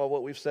 first of all,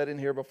 what we've said in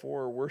here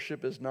before,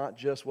 worship is not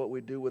just what we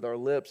do with our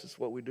lips, it's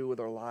what we do with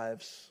our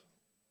lives.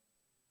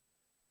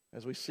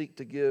 As we seek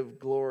to give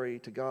glory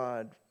to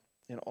God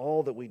in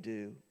all that we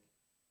do.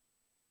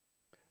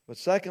 But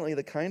secondly,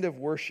 the kind of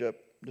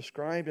worship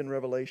described in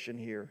Revelation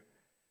here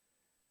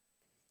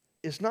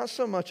is not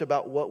so much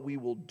about what we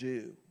will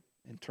do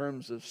in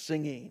terms of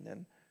singing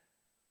and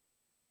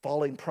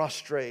falling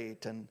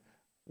prostrate and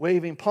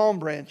waving palm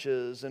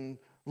branches and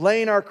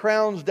laying our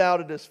crowns down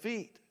at His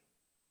feet.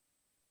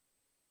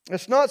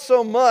 It's not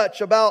so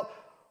much about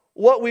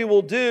what we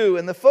will do,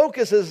 and the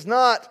focus is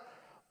not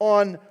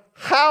on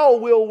how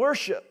we'll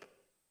worship,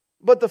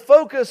 but the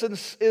focus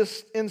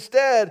is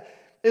instead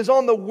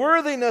on the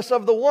worthiness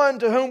of the one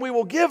to whom we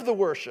will give the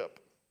worship.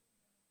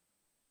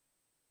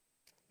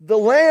 The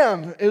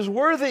Lamb is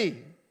worthy.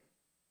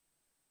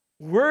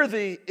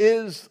 Worthy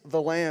is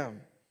the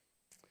Lamb.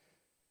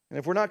 And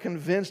if we're not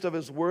convinced of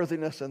His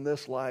worthiness in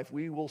this life,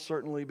 we will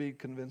certainly be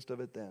convinced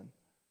of it then.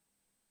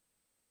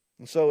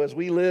 And so as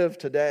we live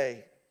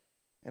today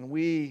and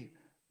we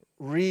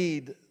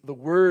read the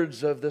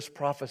words of this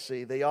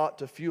prophecy, they ought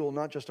to fuel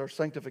not just our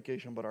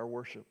sanctification, but our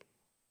worship.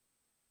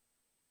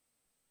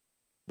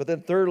 But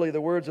then thirdly,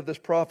 the words of this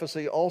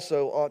prophecy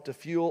also ought to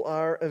fuel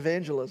our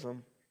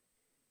evangelism.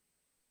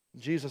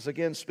 Jesus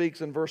again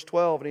speaks in verse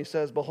 12, and He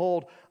says,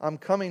 "Behold, I'm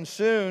coming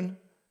soon,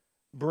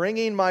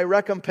 bringing my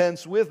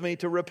recompense with me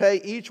to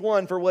repay each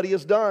one for what he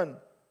has done."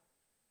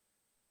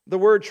 The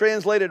word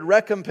translated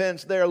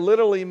recompense there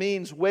literally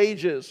means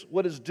wages,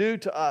 what is due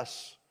to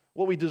us,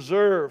 what we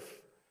deserve.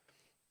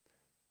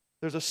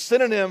 There's a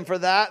synonym for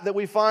that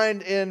we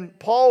find in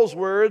Paul's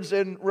words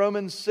in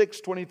Romans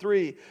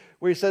 6:23,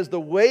 where he says,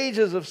 "The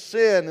wages of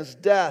sin is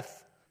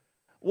death."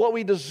 What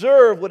we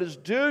deserve, what is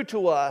due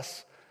to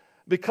us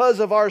because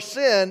of our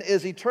sin,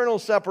 is eternal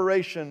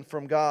separation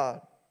from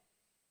God.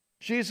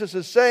 Jesus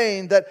is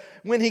saying that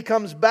when He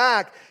comes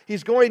back,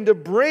 He's going to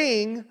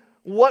bring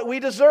what we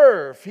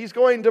deserve. He's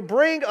going to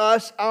bring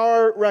us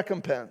our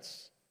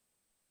recompense.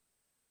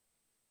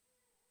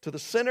 To the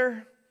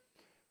sinner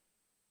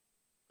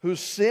whose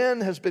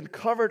sin has been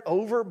covered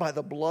over by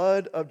the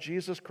blood of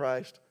Jesus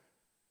Christ,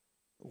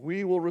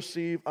 we will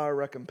receive our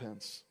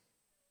recompense.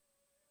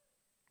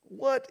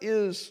 What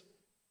is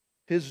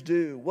His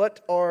due? What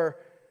are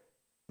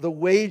the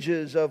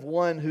wages of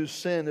one whose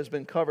sin has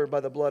been covered by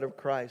the blood of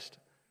Christ.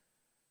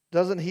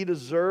 Doesn't he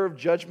deserve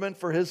judgment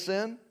for his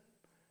sin?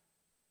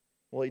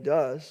 Well, he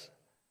does.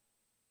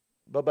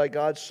 But by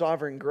God's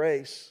sovereign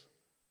grace,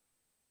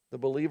 the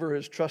believer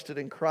has trusted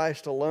in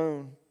Christ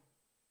alone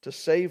to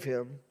save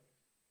him.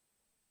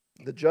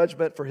 The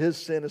judgment for his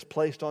sin is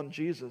placed on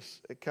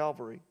Jesus at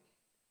Calvary.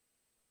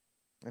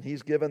 And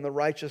he's given the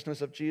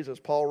righteousness of Jesus.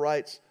 Paul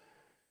writes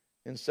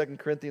in 2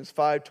 Corinthians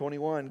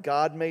 5:21,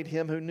 God made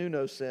him who knew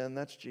no sin,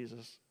 that's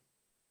Jesus,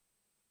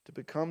 to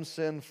become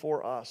sin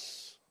for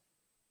us,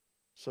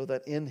 so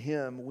that in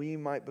him we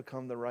might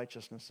become the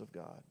righteousness of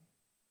God.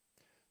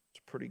 It's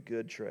a pretty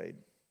good trade.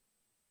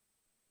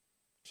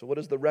 So what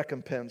is the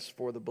recompense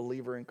for the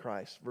believer in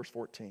Christ? Verse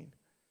 14.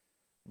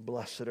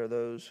 Blessed are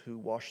those who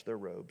wash their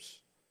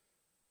robes,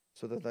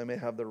 so that they may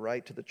have the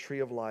right to the tree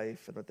of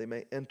life, and that they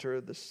may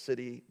enter the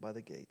city by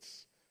the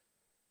gates.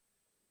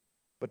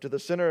 But to the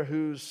sinner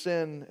whose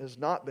sin has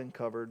not been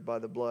covered by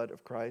the blood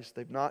of Christ,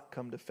 they've not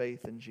come to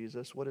faith in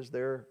Jesus, what is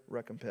their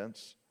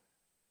recompense?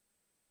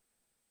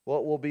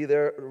 What will be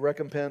their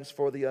recompense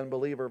for the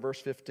unbeliever?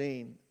 Verse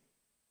 15,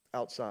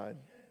 outside.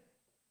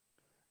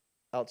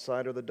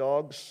 Outside are the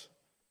dogs,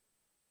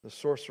 the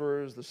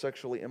sorcerers, the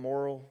sexually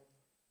immoral,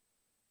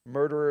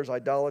 murderers,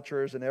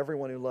 idolaters, and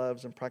everyone who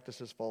loves and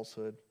practices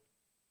falsehood.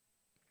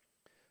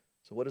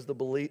 So what does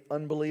the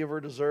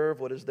unbeliever deserve?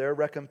 What is their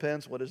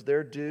recompense? What is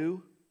their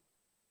due?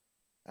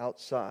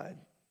 Outside.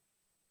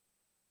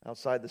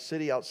 Outside the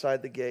city,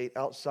 outside the gate,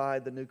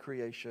 outside the new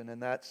creation.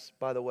 And that's,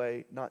 by the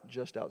way, not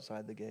just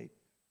outside the gate.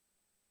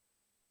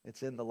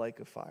 It's in the lake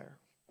of fire.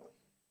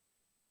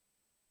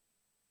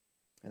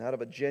 And out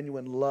of a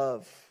genuine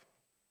love,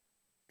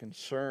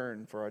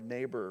 concern for our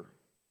neighbor,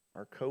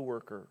 our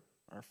coworker,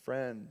 our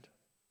friend,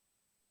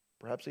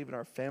 perhaps even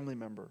our family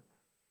member,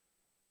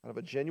 out of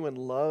a genuine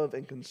love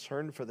and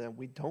concern for them,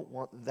 we don't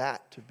want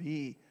that to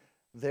be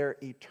their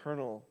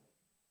eternal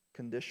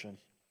condition.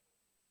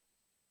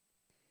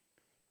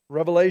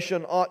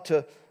 Revelation ought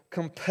to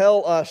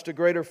compel us to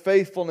greater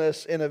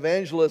faithfulness in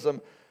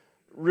evangelism,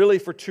 really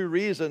for two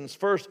reasons.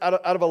 First, out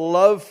of a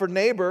love for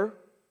neighbor,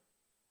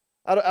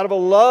 out of a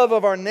love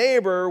of our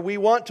neighbor, we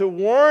want to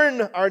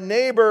warn our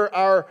neighbor,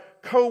 our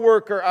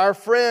coworker, our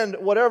friend,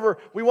 whatever.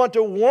 We want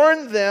to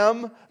warn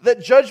them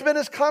that judgment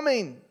is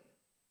coming.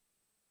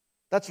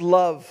 That's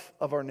love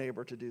of our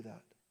neighbor to do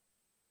that.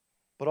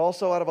 But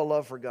also out of a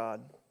love for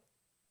God.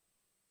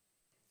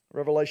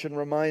 Revelation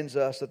reminds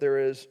us that there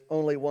is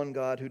only one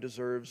God who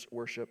deserves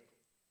worship.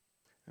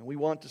 And we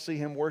want to see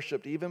Him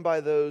worshiped even by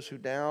those who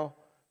now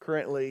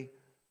currently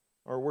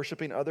are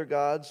worshiping other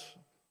gods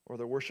or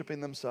they're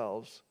worshiping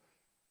themselves.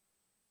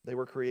 They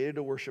were created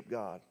to worship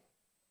God.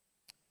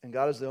 And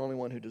God is the only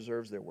one who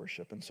deserves their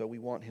worship. And so we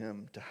want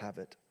Him to have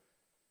it.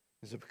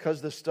 Is it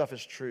because this stuff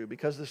is true,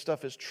 because this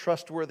stuff is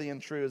trustworthy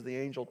and true, as the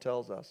angel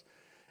tells us,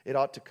 it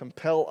ought to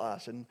compel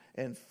us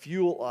and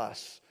fuel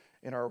us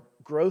in our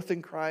growth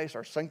in Christ,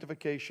 our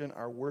sanctification,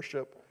 our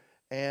worship,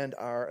 and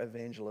our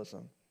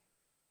evangelism.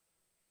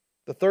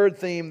 The third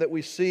theme that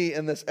we see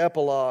in this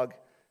epilogue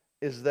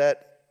is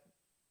that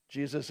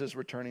Jesus is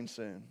returning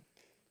soon.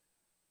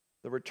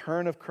 The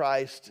return of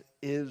Christ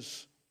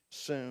is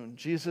soon.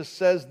 Jesus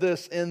says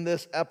this in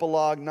this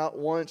epilogue not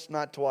once,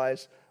 not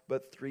twice,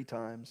 but 3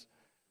 times.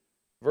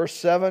 Verse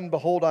 7,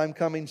 behold, I'm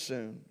coming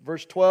soon.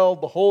 Verse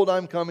 12, behold,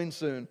 I'm coming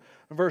soon.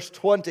 Verse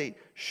 20,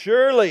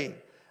 surely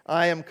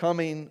I am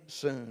coming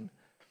soon.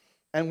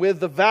 And with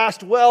the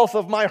vast wealth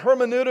of my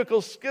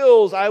hermeneutical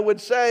skills, I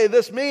would say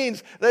this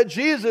means that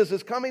Jesus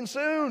is coming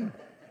soon.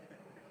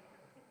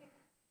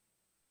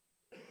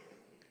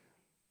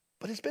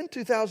 But it's been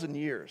 2,000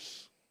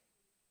 years.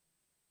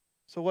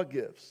 So what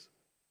gives?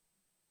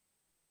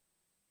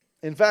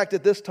 In fact,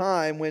 at this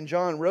time, when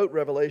John wrote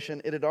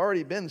Revelation, it had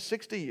already been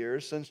 60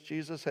 years since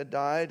Jesus had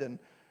died and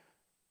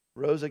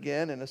rose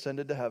again and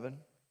ascended to heaven.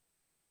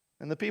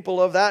 And the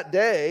people of that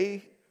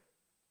day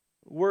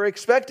were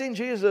expecting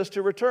Jesus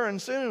to return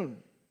soon.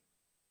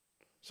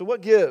 So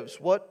what gives?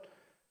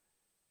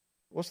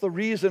 What's the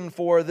reason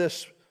for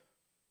this,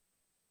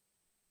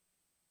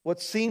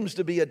 what seems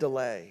to be a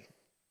delay?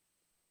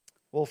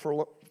 Well,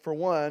 for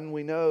one,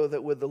 we know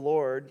that with the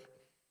Lord,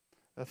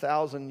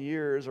 1,000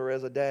 years are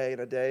as a day,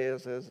 and a day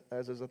is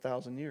as is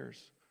 1,000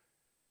 years.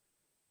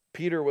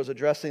 Peter was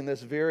addressing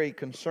this very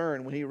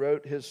concern when he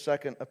wrote his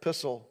second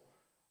epistle.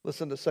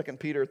 Listen to 2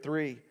 Peter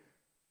 3,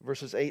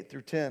 verses 8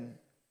 through 10.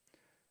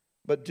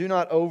 But do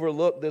not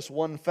overlook this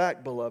one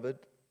fact, beloved,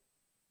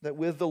 that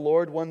with the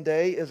Lord 1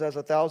 day is as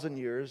 1,000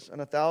 years, and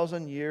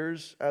 1,000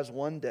 years as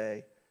 1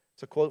 day.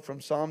 It's a quote from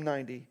Psalm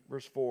 90,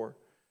 verse 4.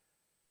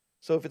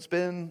 So if it's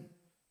been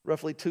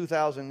roughly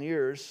 2,000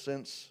 years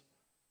since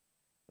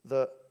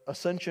the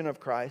ascension of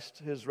Christ,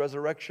 His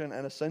resurrection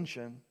and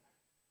ascension,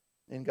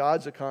 in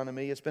God's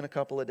economy, it's been a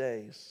couple of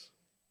days.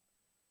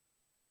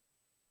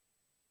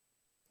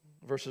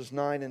 Verses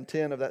 9 and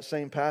 10 of that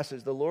same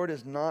passage, the Lord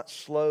is not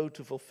slow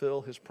to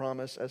fulfill His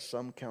promise, as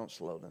some count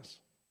slowness,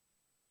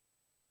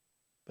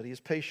 but He is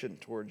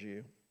patient towards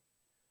you,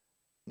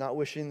 not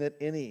wishing that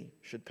any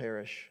should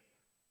perish,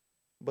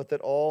 but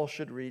that all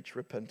should reach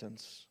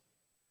repentance.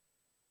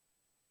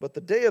 But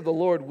the day of the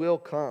Lord will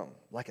come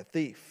like a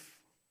thief.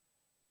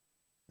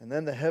 And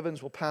then the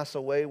heavens will pass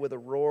away with a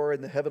roar,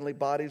 and the heavenly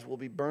bodies will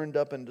be burned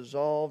up and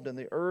dissolved, and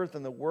the earth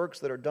and the works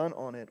that are done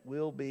on it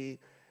will be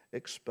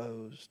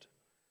exposed.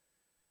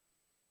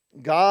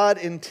 God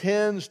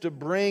intends to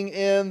bring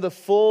in the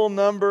full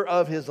number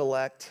of His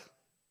elect.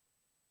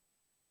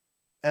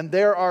 And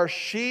there are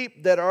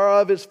sheep that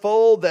are of His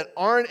fold that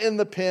aren't in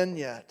the pen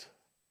yet.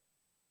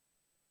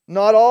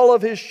 Not all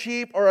of His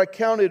sheep are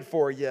accounted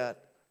for yet.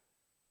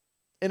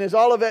 In His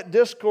Olivet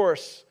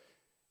Discourse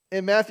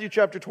in Matthew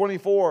chapter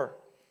 24,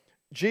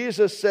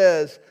 Jesus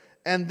says,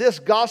 "And this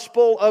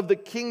gospel of the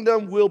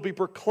kingdom will be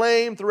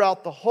proclaimed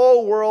throughout the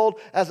whole world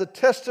as a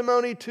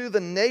testimony to the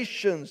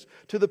nations,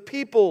 to the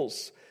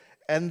peoples,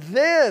 and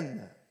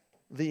then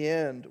the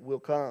end will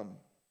come."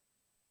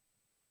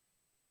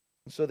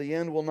 And so the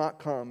end will not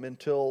come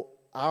until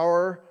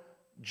our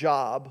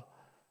job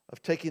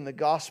of taking the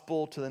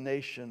gospel to the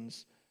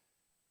nations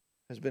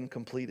has been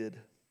completed,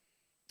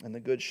 and the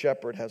good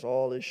shepherd has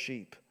all his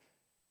sheep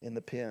in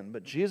the pen.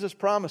 But Jesus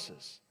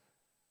promises,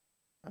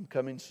 "I'm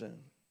coming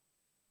soon.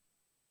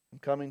 I'm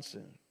coming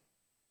soon."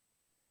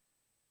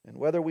 And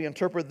whether we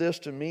interpret this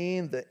to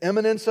mean the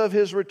imminence of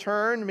His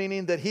return,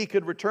 meaning that He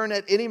could return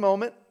at any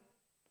moment,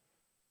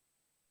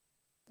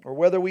 or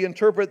whether we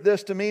interpret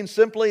this to mean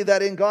simply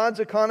that in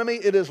God's economy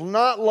it is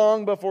not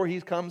long before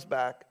He comes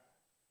back,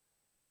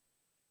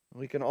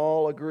 we can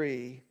all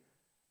agree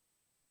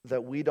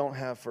that we don't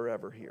have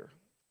forever here.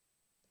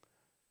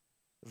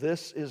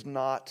 This is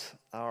not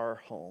our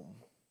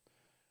home.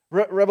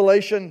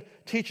 Revelation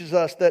teaches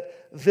us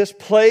that this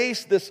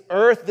place, this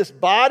earth, this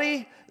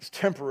body is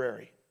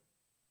temporary.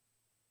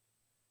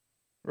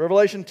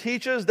 Revelation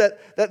teaches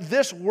that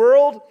this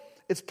world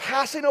is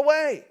passing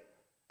away,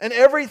 and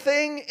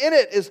everything in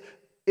it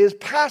is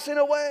passing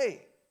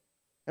away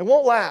and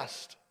won't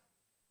last.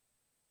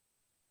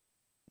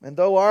 And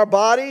though our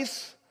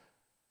bodies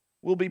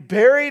will be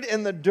buried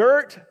in the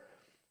dirt,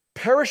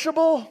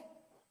 perishable,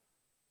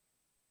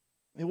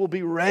 it will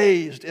be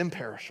raised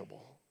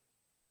imperishable.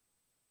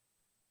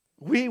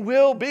 We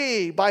will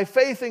be, by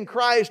faith in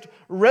Christ,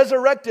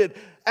 resurrected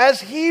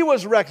as He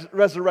was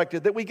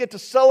resurrected, that we get to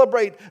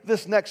celebrate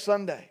this next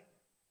Sunday.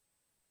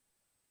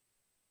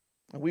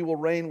 And we will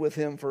reign with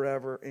Him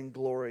forever in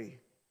glory,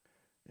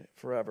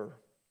 forever.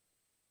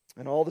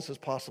 And all this is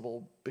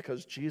possible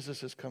because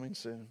Jesus is coming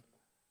soon.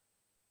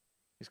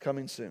 He's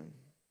coming soon.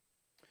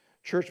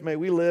 Church, may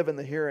we live in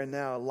the here and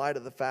now in light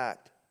of the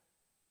fact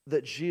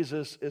that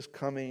Jesus is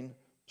coming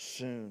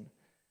soon.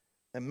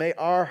 And may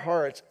our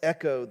hearts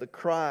echo the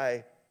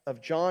cry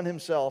of John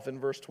himself in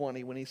verse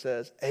 20 when he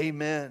says,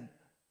 "Amen.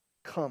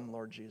 Come,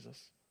 Lord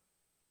Jesus."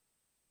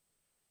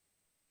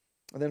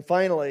 And then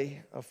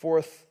finally, a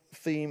fourth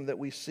theme that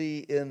we see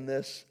in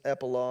this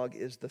epilogue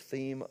is the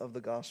theme of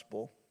the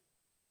gospel.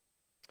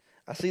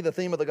 I see the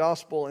theme of the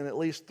gospel in at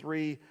least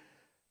three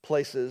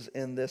places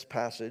in this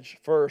passage.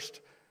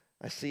 First,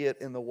 I see it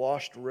in the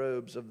washed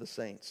robes of the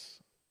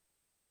saints.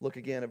 Look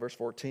again at verse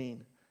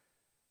 14.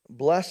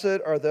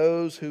 "Blessed are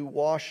those who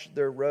wash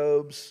their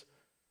robes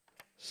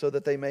so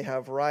that they may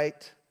have the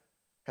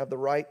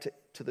right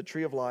to the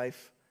tree of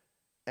life,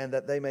 and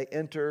that they may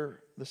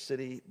enter the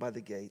city by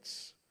the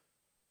gates."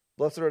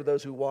 Blessed are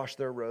those who wash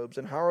their robes.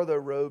 And how are their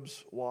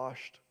robes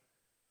washed?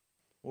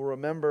 Well,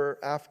 remember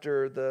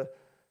after the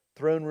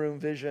throne room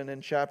vision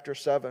in chapter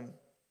 7,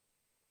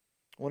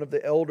 one of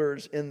the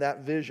elders in that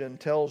vision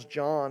tells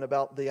John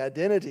about the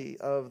identity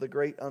of the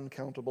great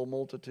uncountable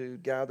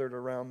multitude gathered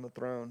around the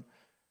throne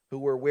who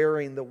were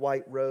wearing the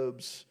white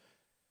robes.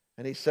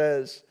 And he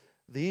says,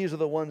 "These are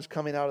the ones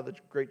coming out of the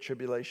great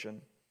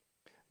tribulation.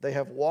 They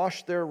have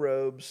washed their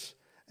robes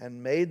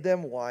and made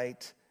them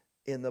white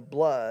in the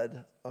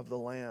blood of the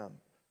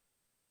Lamb."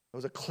 It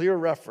was a clear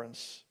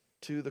reference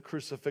to the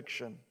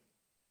crucifixion.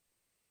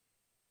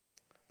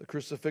 The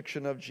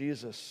crucifixion of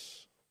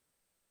Jesus.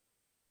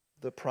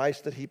 The price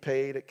that He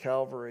paid at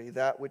Calvary,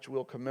 that which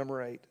we'll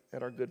commemorate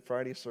at our Good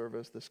Friday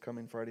service this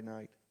coming Friday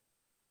night,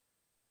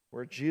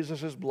 where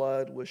Jesus'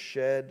 blood was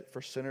shed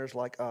for sinners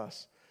like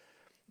us.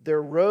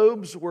 Their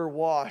robes were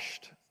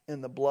washed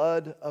in the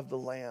blood of the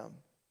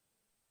Lamb.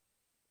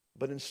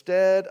 But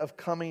instead of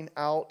coming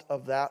out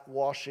of that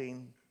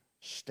washing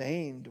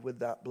stained with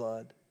that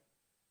blood,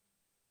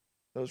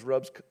 those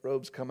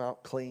robes come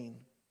out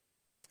clean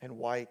and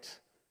white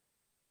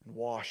and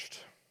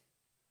washed.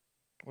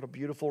 What a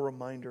beautiful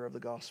reminder of the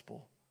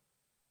gospel,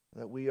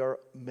 that we are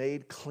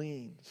made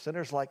clean.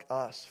 Sinners like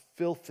us,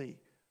 filthy,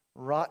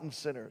 rotten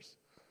sinners,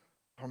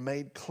 are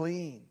made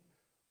clean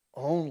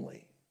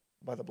only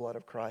by the blood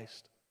of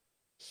Christ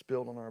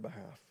spilled on our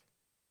behalf.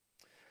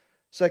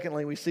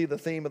 Secondly, we see the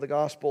theme of the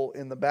gospel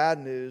in the bad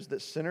news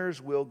that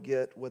sinners will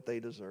get what they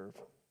deserve.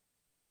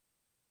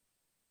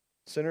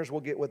 Sinners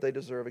will get what they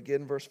deserve.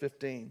 Again, verse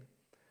 15.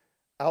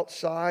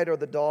 "Outside are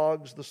the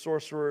dogs, the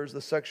sorcerers,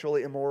 the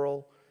sexually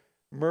immoral,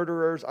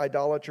 murderers,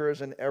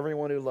 idolaters, and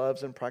everyone who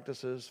loves and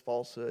practices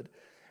falsehood."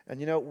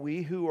 And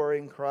we who are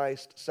in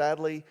Christ,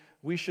 sadly,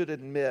 we should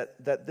admit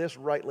that this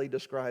rightly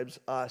describes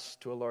us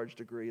to a large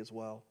degree as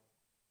well.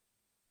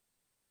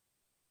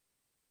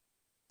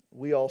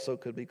 We also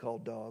could be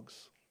called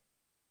dogs.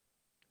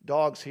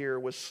 Dogs here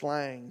was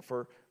slang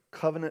for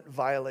covenant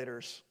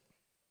violators.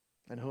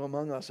 And who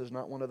among us is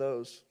not one of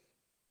those?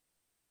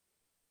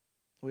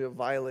 We have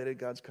violated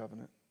God's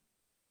covenant.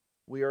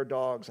 We are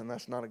dogs, and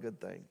that's not a good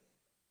thing.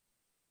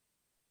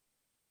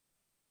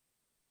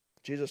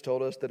 Jesus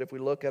told us that if we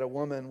look at a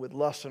woman with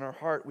lust in our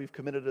heart, we've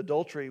committed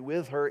adultery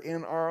with her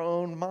in our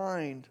own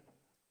mind.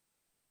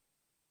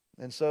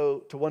 And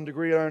so, to one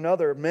degree or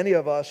another, many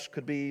of us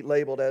could be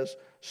labeled as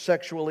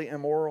sexually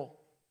immoral.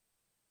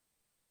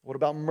 What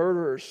about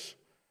murderers?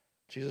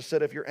 Jesus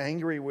said, if you're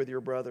angry with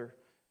your brother,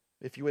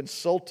 if you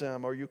insult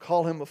him or you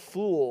call him a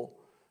fool,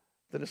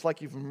 then it's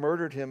like you've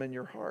murdered him in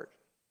your heart.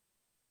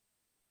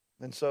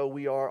 And so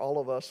we are, all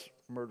of us,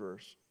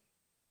 murderers.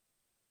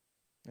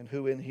 And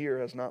who in here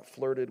has not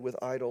flirted with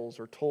idols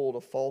or told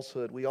a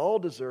falsehood? We all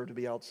deserve to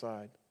be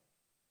outside.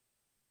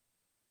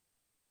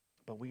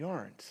 But we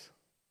aren't.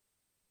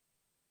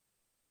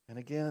 And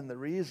again, the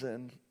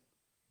reason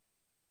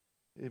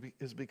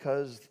is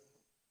because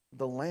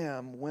the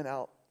Lamb went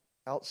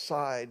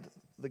outside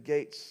the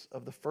gates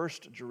of the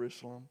first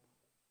Jerusalem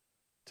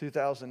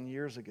 2,000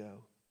 years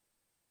ago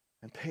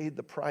and paid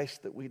the price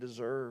that we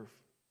deserve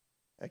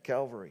at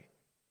Calvary.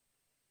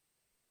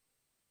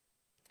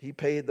 He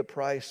paid the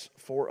price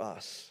for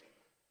us,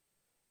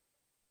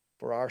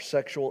 for our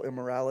sexual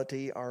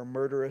immorality, our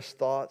murderous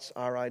thoughts,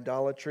 our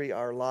idolatry,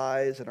 our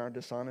lies, and our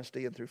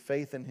dishonesty. And through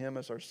faith in Him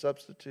as our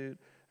substitute,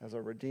 as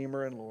our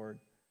Redeemer and Lord,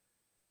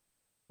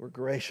 we're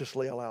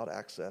graciously allowed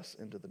access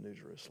into the New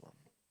Jerusalem.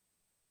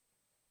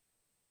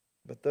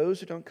 But those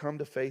who don't come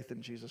to faith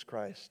in Jesus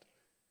Christ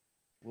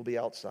will be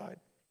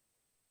outside.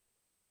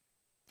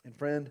 And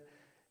friend,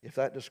 if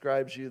that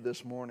describes you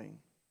this morning,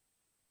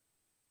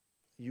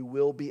 you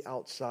will be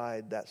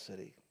outside that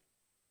city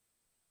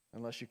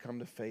unless you come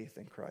to faith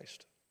in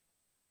Christ.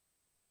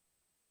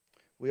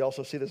 We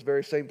also see this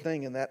very same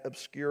thing in that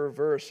obscure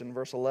verse in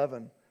verse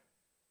 11,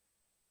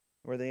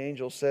 where the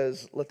angel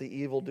says, let the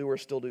evildoer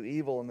still do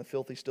evil, and the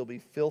filthy still be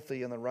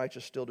filthy, and the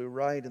righteous still do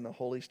right, and the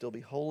holy still be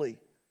holy.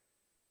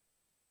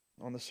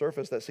 On the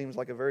surface, that seems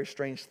like a very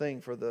strange thing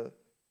for the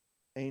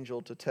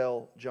angel to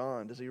tell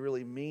John. Does he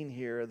really mean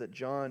here that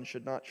John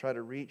should not try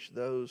to reach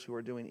those who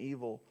are doing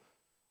evil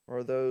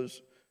or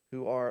those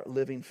who are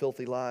living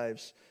filthy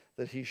lives,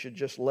 that he should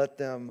just let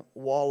them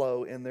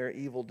wallow in their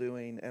evil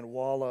doing and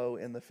wallow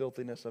in the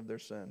filthiness of their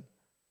sin?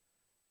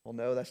 Well,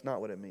 no, that's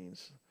not what it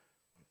means.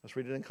 Let's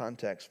read it in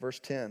context. Verse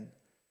 10.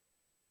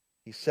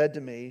 He said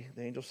to me,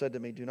 the angel said to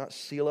me, do not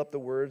seal up the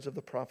words of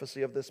the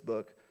prophecy of this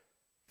book,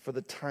 for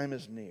the time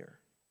is near.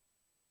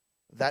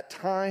 That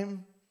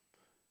time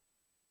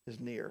is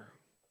near.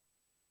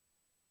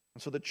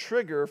 And so the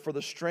trigger for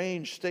the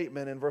strange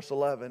statement in verse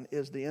 11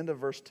 is the end of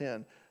verse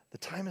 10. The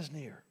time is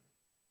near.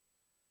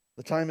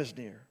 The time is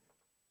near.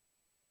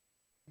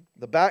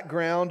 The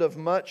background of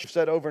much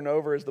said over and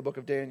over is the book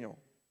of Daniel.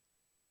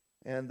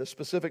 And the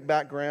specific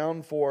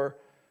background for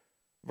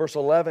verse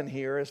 11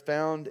 here is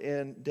found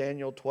in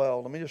Daniel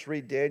 12. Let me just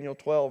read Daniel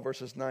 12,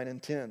 verses 9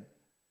 and 10.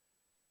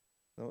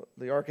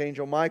 The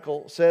archangel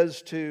Michael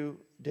says to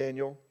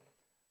Daniel,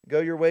 go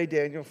your way,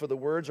 Daniel, for the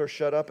words are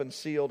shut up and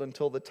sealed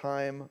until the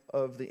time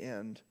of the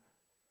end.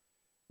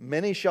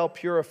 Many shall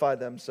purify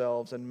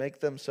themselves and make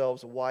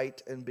themselves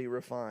white and be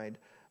refined,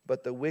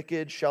 but the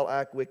wicked shall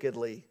act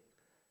wickedly,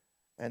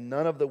 and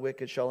none of the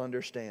wicked shall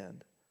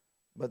understand,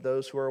 but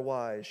those who are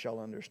wise shall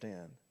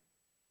understand.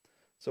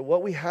 So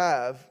what we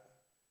have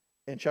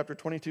in chapter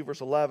 22,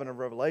 verse 11 of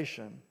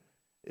Revelation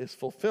is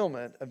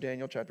fulfillment of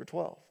Daniel chapter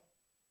 12.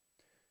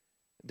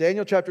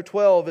 Daniel chapter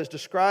 12 is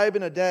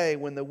describing a day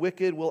when the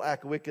wicked will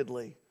act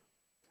wickedly.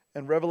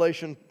 And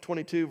Revelation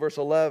 22, verse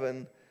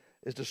 11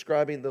 is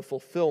describing the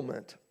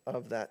fulfillment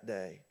of that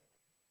day.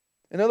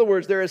 In other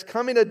words, there is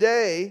coming a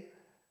day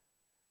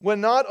when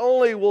not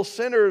only will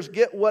sinners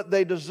get what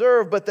they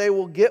deserve, but they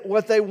will get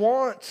what they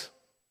want.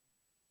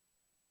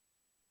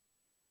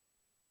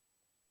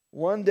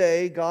 One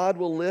day, God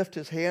will lift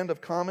His hand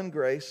of common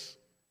grace,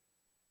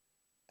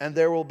 and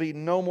there will be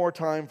no more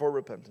time for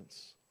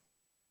repentance.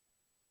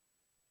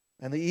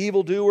 And the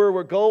evildoer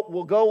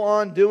will go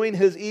on doing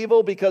his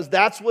evil because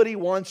that's what he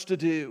wants to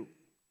do.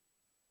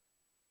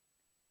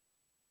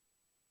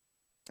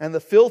 And the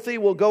filthy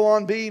will go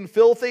on being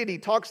filthy. And he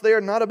talks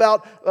there not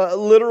about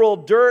literal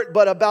dirt,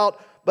 but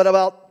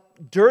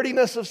about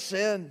dirtiness of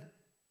sin.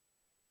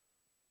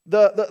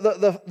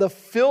 The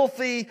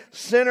filthy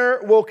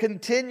sinner will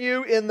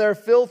continue in their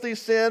filthy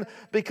sin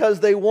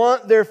because they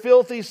want their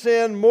filthy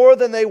sin more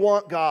than they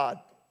want God.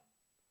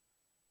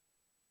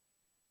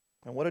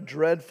 And what a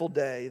dreadful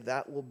day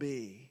that will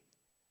be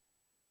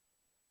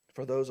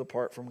for those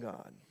apart from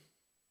God.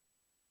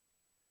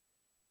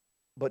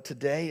 But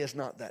today is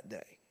not that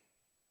day.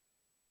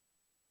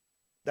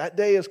 That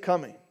day is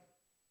coming.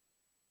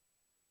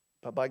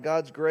 But by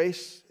God's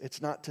grace,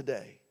 it's not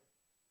today.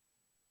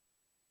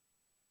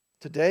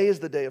 Today is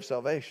the day of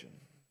salvation.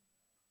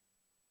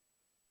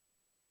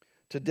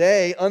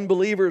 Today,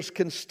 unbelievers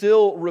can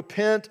still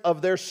repent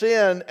of their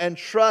sin and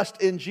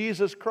trust in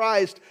Jesus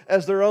Christ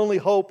as their only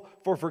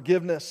hope for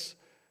forgiveness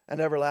and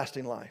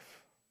everlasting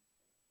life.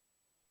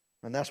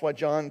 And that's why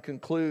John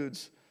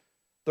concludes,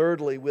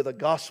 thirdly, with a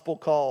gospel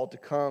call to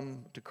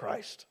come to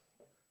Christ.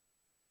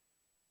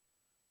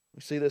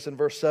 We see this in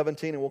verse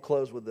 17, and we'll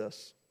close with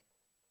this.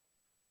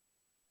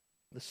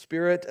 The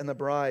Spirit and the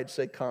bride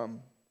say,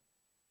 "Come."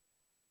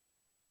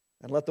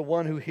 And let the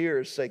one who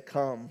hears say,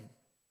 "Come."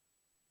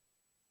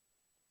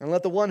 And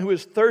let the one who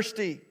is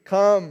thirsty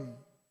come.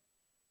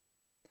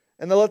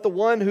 And let the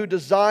one who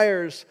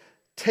desires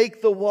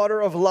take the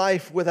water of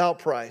life without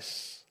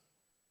price.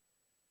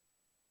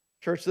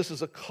 Church, this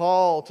is a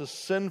call to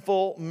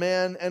sinful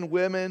men and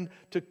women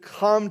to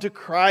come to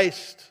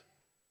Christ,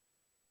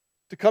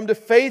 to come to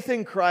faith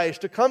in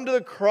Christ, to come to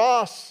the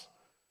cross,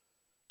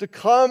 to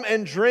come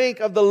and drink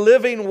of the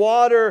living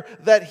water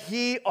that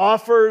He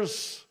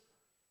offers,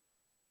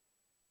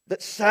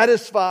 that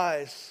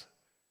satisfies.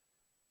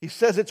 He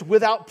says it's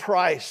without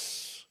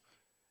price.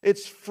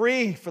 It's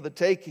free for the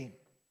taking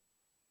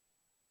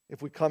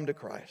if we come to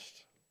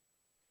Christ.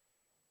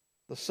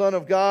 The Son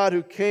of God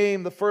who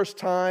came the first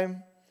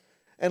time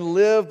and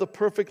lived the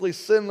perfectly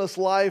sinless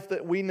life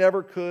that we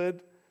never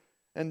could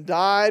and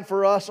died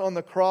for us on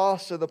the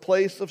cross in the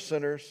place of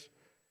sinners.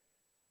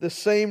 This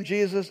same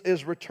Jesus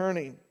is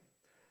returning,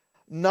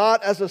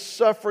 not as a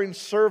suffering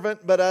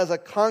servant, but as a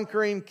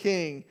conquering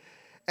king.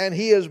 And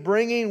He is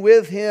bringing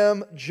with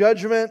Him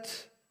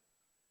judgment.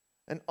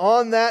 And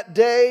on that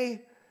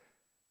day,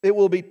 it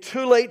will be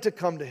too late to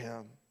come to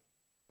Him.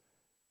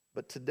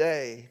 But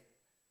today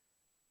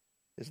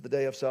is the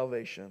day of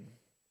salvation.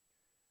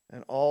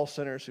 And all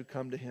sinners who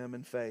come to Him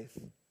in faith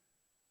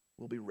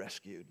will be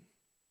rescued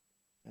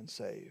and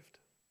saved.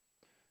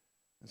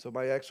 And so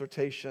my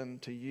exhortation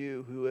to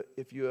you, who,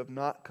 if you have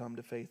not come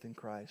to faith in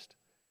Christ,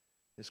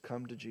 is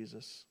come to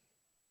Jesus.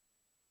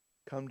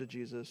 Come to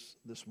Jesus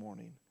this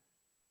morning.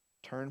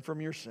 Turn from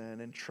your sin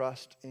and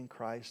trust in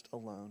Christ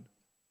alone.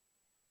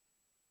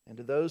 And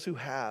to those who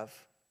have,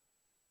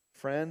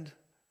 friend,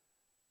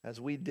 as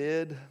we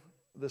did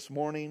this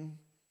morning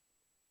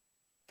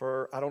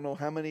for I don't know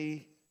how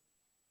many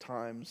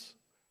times,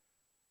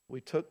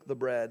 we took the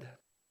bread.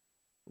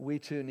 We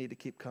too need to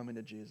keep coming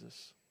to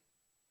Jesus.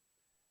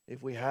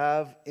 If we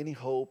have any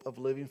hope of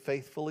living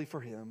faithfully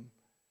for Him,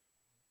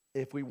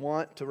 if we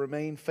want to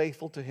remain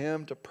faithful to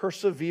Him, to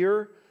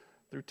persevere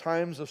through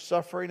times of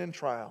suffering and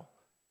trial,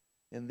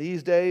 in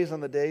these days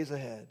and the days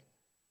ahead,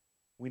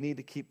 we need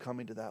to keep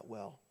coming to that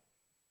well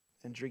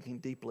and drinking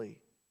deeply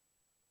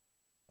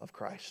of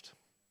Christ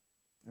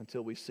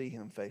until we see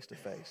Him face to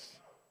face.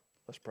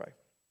 Let's pray.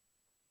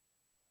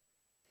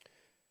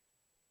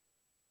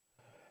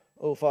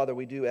 Oh, Father,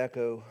 we do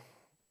echo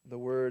the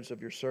words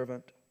of your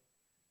servant.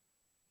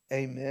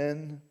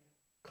 Amen.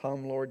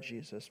 Come, Lord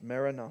Jesus.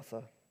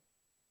 Maranatha.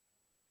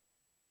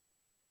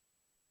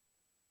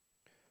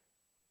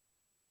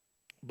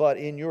 But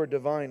in your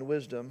divine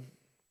wisdom,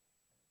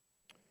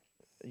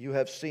 you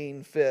have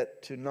seen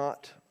fit to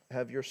not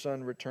have your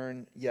Son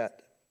return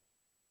yet.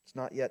 It's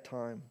not yet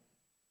time.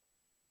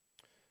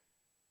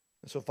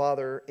 And so,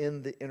 Father,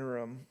 in the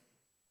interim,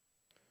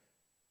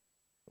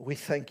 we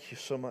thank you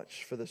so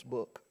much for this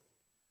book.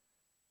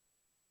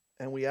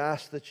 And we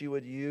ask that you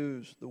would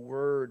use the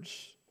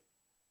words,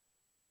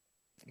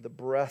 the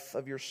breath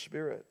of your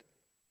Spirit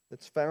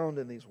that's found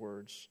in these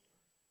words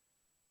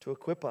to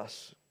equip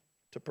us,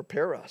 to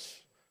prepare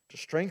us, to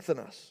strengthen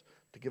us,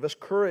 to give us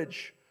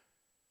courage,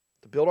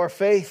 to build our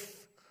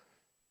faith,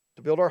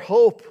 to build our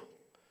hope,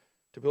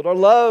 to build our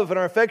love and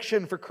our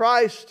affection for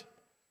Christ.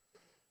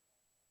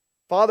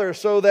 Father,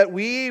 so that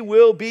we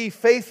will be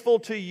faithful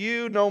to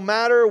you no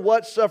matter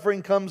what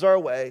suffering comes our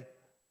way.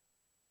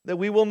 That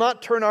we will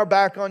not turn our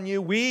back on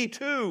you. We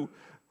too,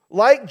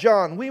 like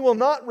John, we will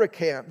not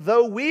recant.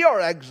 Though we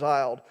are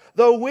exiled,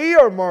 though we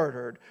are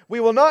martyred, we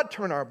will not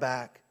turn our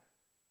back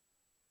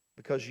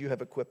because you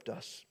have equipped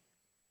us.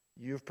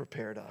 You've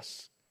prepared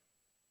us.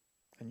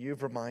 And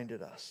you've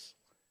reminded us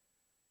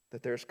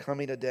that there's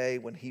coming a day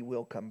when He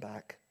will come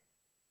back.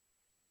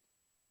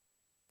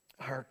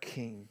 Our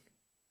King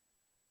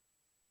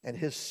and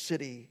His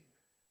city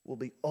will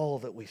be all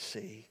that we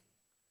see.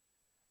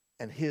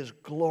 And His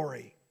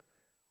glory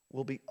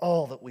will be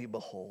all that we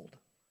behold.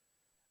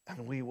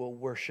 And we will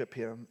worship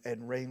Him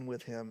and reign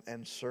with Him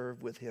and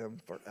serve with Him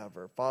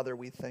forever. Father,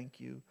 we thank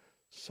you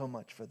so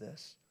much for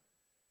this.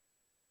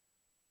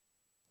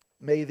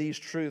 May these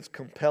truths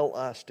compel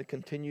us to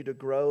continue to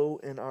grow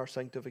in our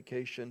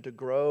sanctification, to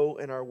grow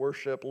in our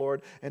worship,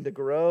 Lord, and to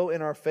grow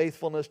in our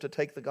faithfulness to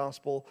take the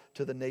gospel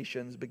to the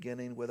nations,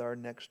 beginning with our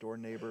next door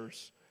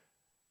neighbors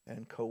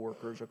and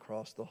co-workers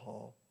across the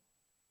hall.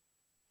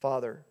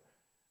 Father,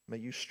 may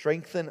you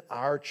strengthen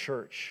our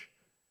church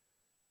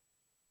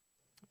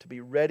to be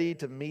ready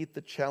to meet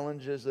the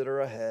challenges that are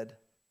ahead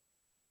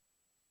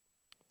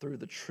through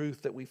the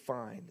truth that we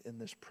find in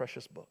this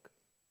precious book.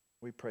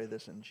 We pray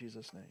this in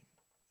Jesus' name.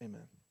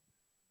 Amen.